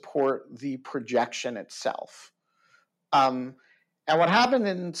and support the projection itself. And what happened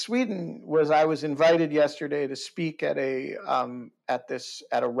in Sweden was I was invited yesterday to speak at a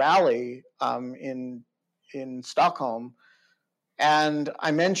rally in Stockholm, and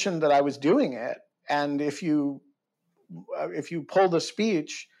I mentioned that I was doing it. And if you pull the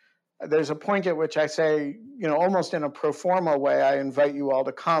speech, there's a point at which I say, almost in a pro forma way, I invite you all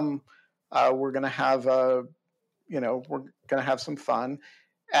to come. We're going to have some fun.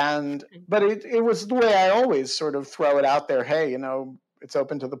 But it was the way I always sort of throw it out there. Hey, it's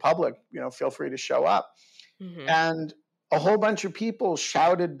open to the public. Feel free to show up. And a whole bunch of people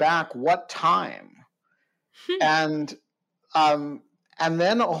shouted back, "What time?" And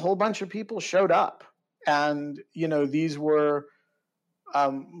then a whole bunch of people showed up. And, these were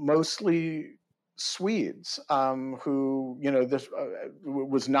mostly Swedes who, this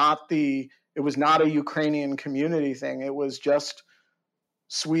it was not a Ukrainian community thing. It was just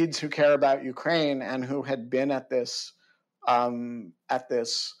Swedes who care about Ukraine and who had been at this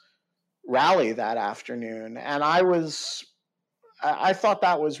rally that afternoon. And I thought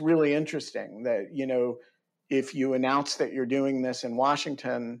that was really interesting that, if you announce that you're doing this in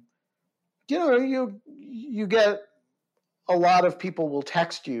Washington, you get a lot of people will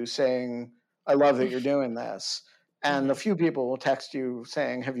text you saying, I love that you're doing this. And a few people will text you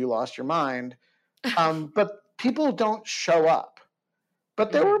saying, have you lost your mind? But people don't show up.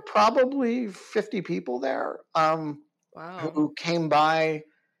 But there were probably 50 people there Wow. who came by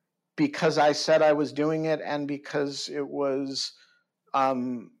because I said I was doing it and because it was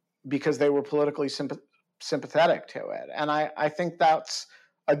because they were politically sympathetic to it. And I think that's,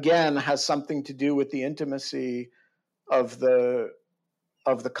 again, has something to do with the intimacy of the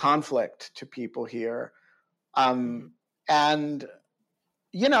conflict to people here. And I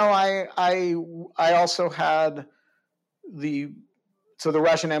also had the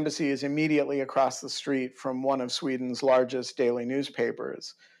Russian embassy is immediately across the street from one of Sweden's largest daily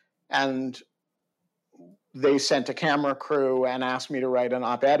newspapers, and they sent a camera crew and asked me to write an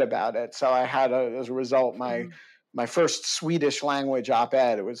op-ed about it. So I had, as a result, my first Swedish language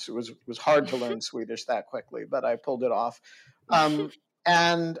op-ed. It was hard to learn Swedish that quickly, but I pulled it off.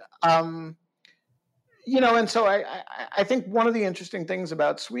 And so I think one of the interesting things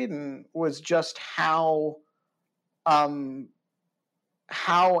about Sweden was just how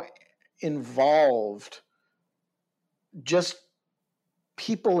involved just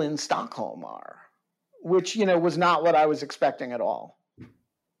people in Stockholm are, which, was not what I was expecting at all.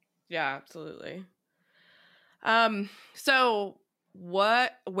 Yeah, absolutely. So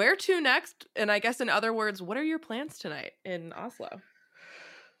where to next? And I guess in other words, what are your plans tonight in Oslo?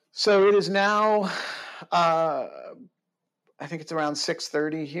 So it is now, I think it's around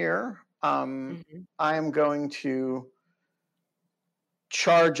 6:30 here. I am going to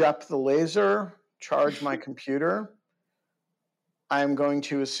charge up the laser, charge my computer. I'm going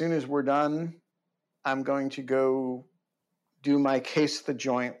to, as soon as we're done, I'm going to go do my Case the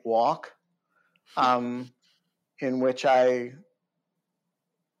Joint walk, in which I'm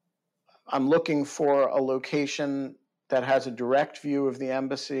looking for a location that has a direct view of the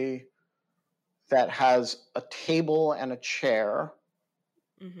embassy, that has a table and a chair,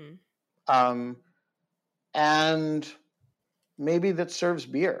 and maybe that serves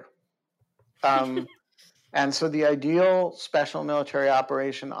beer. And so the ideal Special Military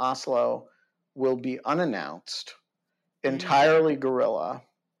Operation Oslo will be unannounced, entirely guerrilla,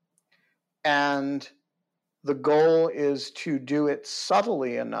 and the goal is to do it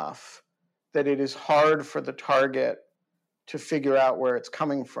subtly enough that it is hard for the target to figure out where it's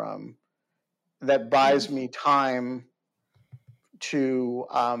coming from, that buys me time to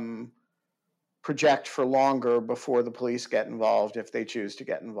project for longer before the police get involved, if they choose to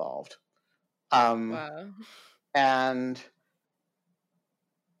get involved. Wow. And,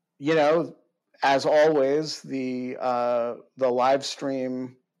 as always, the live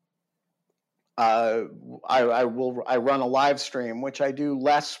stream, I run a live stream, which I do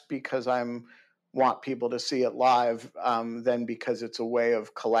less because want people to see it live than because it's a way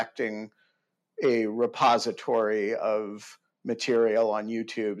of collecting a repository of material on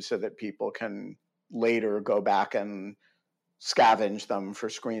YouTube so that people can later go back and scavenge them for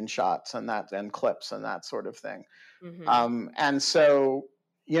screenshots and clips and that sort of thing. And so,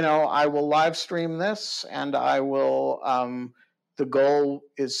 I will live stream this, and I will, the goal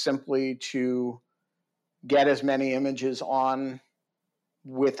is simply to get as many images on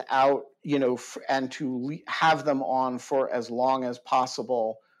without, and to have them on for as long as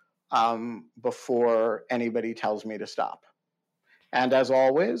possible before anybody tells me to stop. And as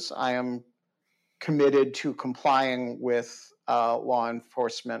always, I am committed to complying with law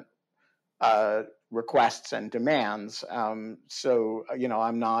enforcement requests and demands. So,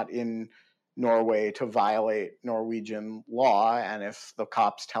 I'm not in Norway to violate Norwegian law. And if the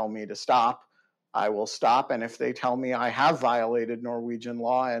cops tell me to stop, I will stop. And if they tell me I have violated Norwegian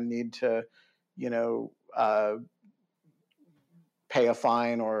law and need to, pay a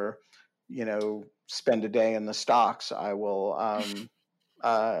fine or, spend a day in the stocks, I will,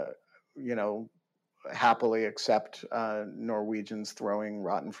 happily accept Norwegians throwing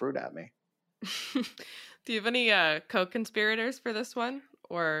rotten fruit at me. Do you have any co-conspirators for this one,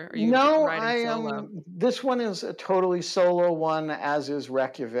 or are you No, riding solo? This one is a totally solo one, as is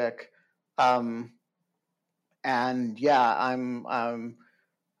Reykjavik, and yeah,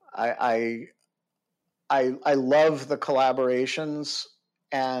 I love the collaborations,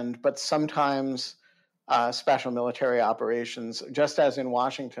 but sometimes special military operations, just as in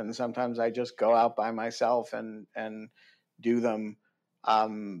Washington, sometimes I just go out by myself and do them.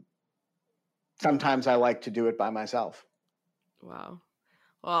 Sometimes I like to do it by myself. Wow.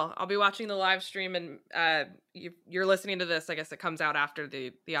 Well, I'll be watching the live stream, and you're listening to this. I guess it comes out after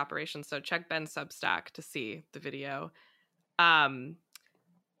the operation, so check Ben's Substack to see the video.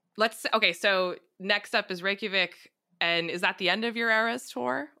 Okay. So next up is Reykjavik, and is that the end of your ERAS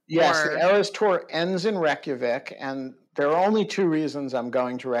tour? Yes, the ERAS tour ends in Reykjavik, and there are only two reasons I'm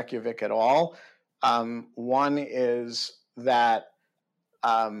going to Reykjavik at all. One is that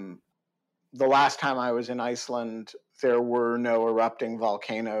the last time I was in Iceland, there were no erupting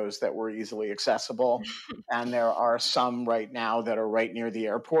volcanoes that were easily accessible. And there are some right now that are right near the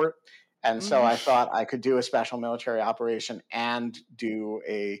airport. And so I thought I could do a special military operation and do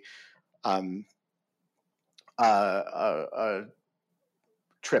a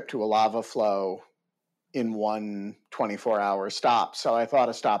trip to a lava flow in one 24-hour stop. So I thought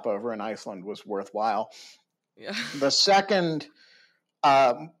a stopover in Iceland was worthwhile. Yeah. The second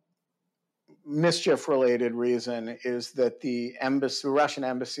mischief-related reason is that the Russian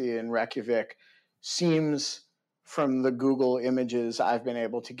embassy in Reykjavik seems, from the Google images I've been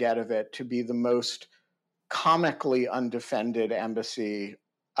able to get of it, to be the most comically undefended embassy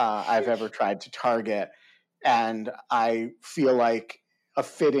I've ever tried to target. And I feel like a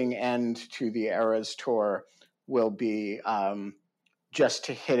fitting end to the ERAS tour will be just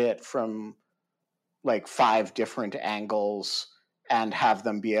to hit it from like 5 different angles and have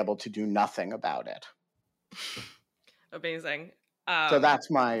them be able to do nothing about it. Amazing. So that's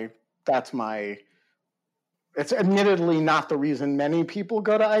my, it's admittedly not the reason many people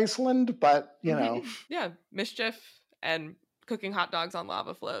go to Iceland, but you know. Yeah, mischief and cooking hot dogs on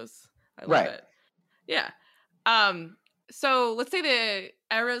lava flows. I love Right. it. Yeah. So let's say the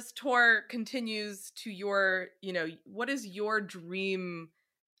ERAS tour continues to your, what is your dream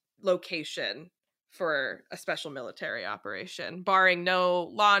location for a special military operation, barring no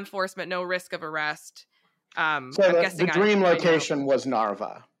law enforcement, no risk of arrest? So I'm guessing the dream location was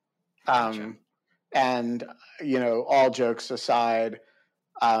Narva. Gotcha. And, all jokes aside,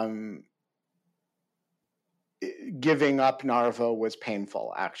 giving up Narva was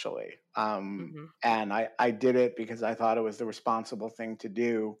painful, actually. And I did it because I thought it was the responsible thing to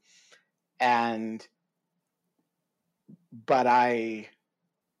do. But I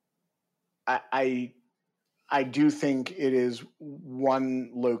do think it is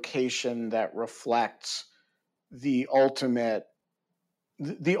one location that reflects the ultimate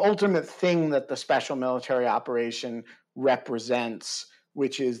thing that the special military operation represents,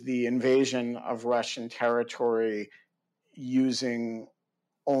 which is the invasion of Russian territory using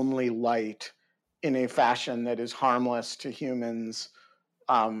only light in a fashion that is harmless to humans,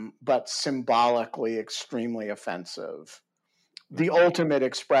 but symbolically extremely offensive. The ultimate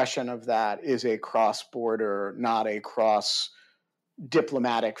expression of that is a cross-border, not a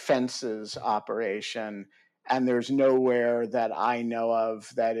cross-diplomatic fences operation. And there's nowhere that I know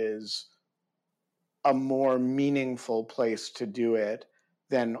of that is a more meaningful place to do it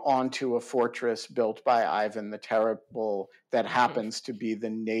than onto a fortress built by Ivan the Terrible that happens to be the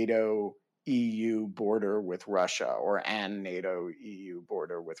NATO EU border with Russia, or an NATO EU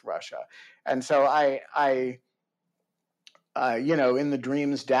border with Russia. And so I in the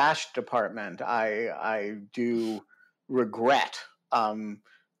Dreams Dash department, I do regret the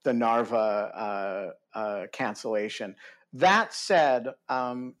Narva cancellation. That said,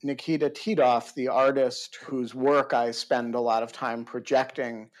 Nikita Titov, the artist whose work I spend a lot of time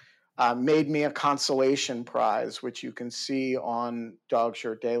projecting, made me a consolation prize, which you can see on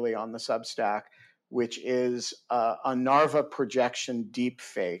Dogshirt Daily on the Substack, which is a Narva projection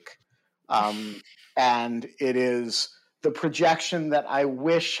deepfake. And it is the projection that I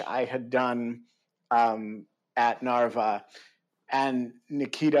wish I had done at Narva. And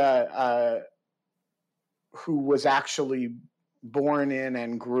Nikita, who was actually born in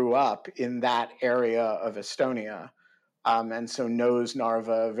and grew up in that area of Estonia, and so knows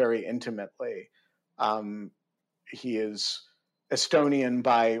Narva very intimately. He is Estonian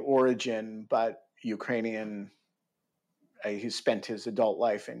by origin, but Ukrainian. He spent his adult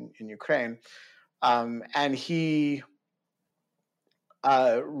life in Ukraine. And he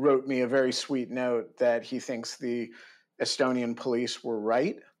wrote me a very sweet note that he thinks the Estonian police were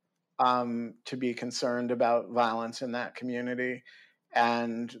right to be concerned about violence in that community,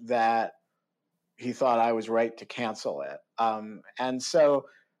 and that he thought I was right to cancel it. And so,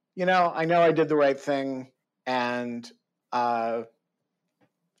 I know I did the right thing, and, and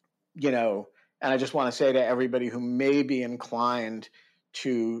I just want to say to everybody who may be inclined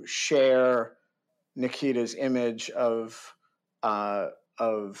to share Nikita's image of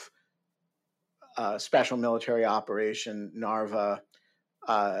special military operation Narva,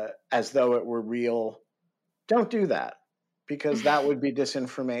 as though it were real. Don't do that, because that would be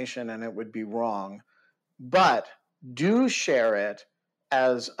disinformation and it would be wrong. But do share it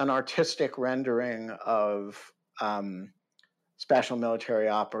as an artistic rendering of Special Military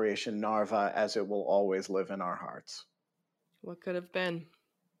Operation Narva, as it will always live in our hearts. What could have been?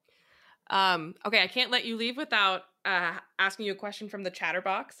 Okay, I can't let you leave without asking you a question from the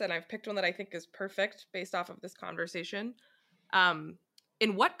Chatterbox, and I've picked one that I think is perfect based off of this conversation.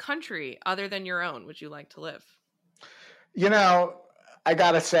 In what country other than your own would you like to live? You know, I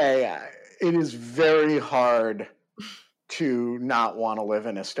gotta say, it is very hard to not want to live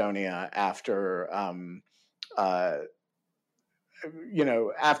in Estonia after,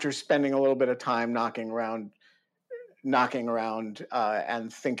 after spending a little bit of time knocking around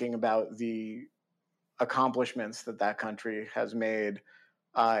and thinking about the accomplishments that country has made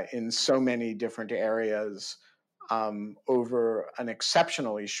in so many different areas over an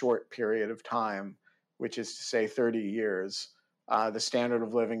exceptionally short period of time, which is to say 30 years. The standard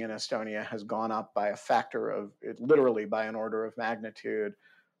of living in Estonia has gone up by a factor of, literally by an order of magnitude.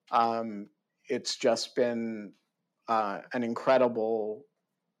 It's just been an incredible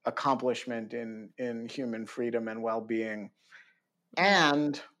accomplishment in human freedom and well-being,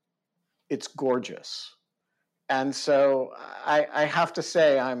 and it's gorgeous. And so I have to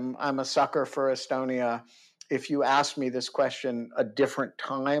say I'm a sucker for Estonia. If you asked me this question a different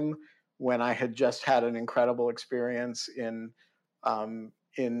time, when I had just had an incredible experience in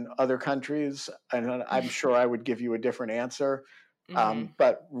other countries, and I'm sure I would give you a different answer.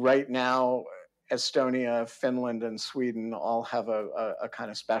 But right now, Estonia, Finland, and Sweden all have a kind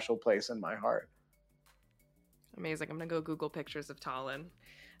of special place in my heart. Amazing. I'm going to go Google pictures of Tallinn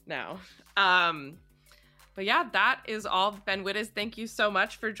now. But yeah, that is all. Ben Wittes, thank you so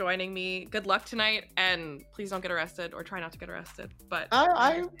much for joining me. Good luck tonight, and please don't get arrested, or try not to get arrested. But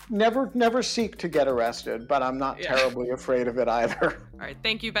I never seek to get arrested, but I'm not terribly afraid of it either. All right.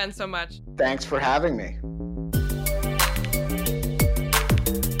 Thank you, Ben, so much. Thanks for having me.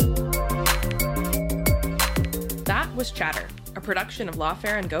 That was Chatter, a production of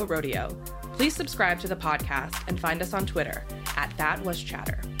Lawfare and Go Rodeo. Please subscribe to the podcast and find us on Twitter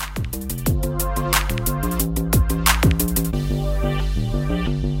 @ThatWasChatter.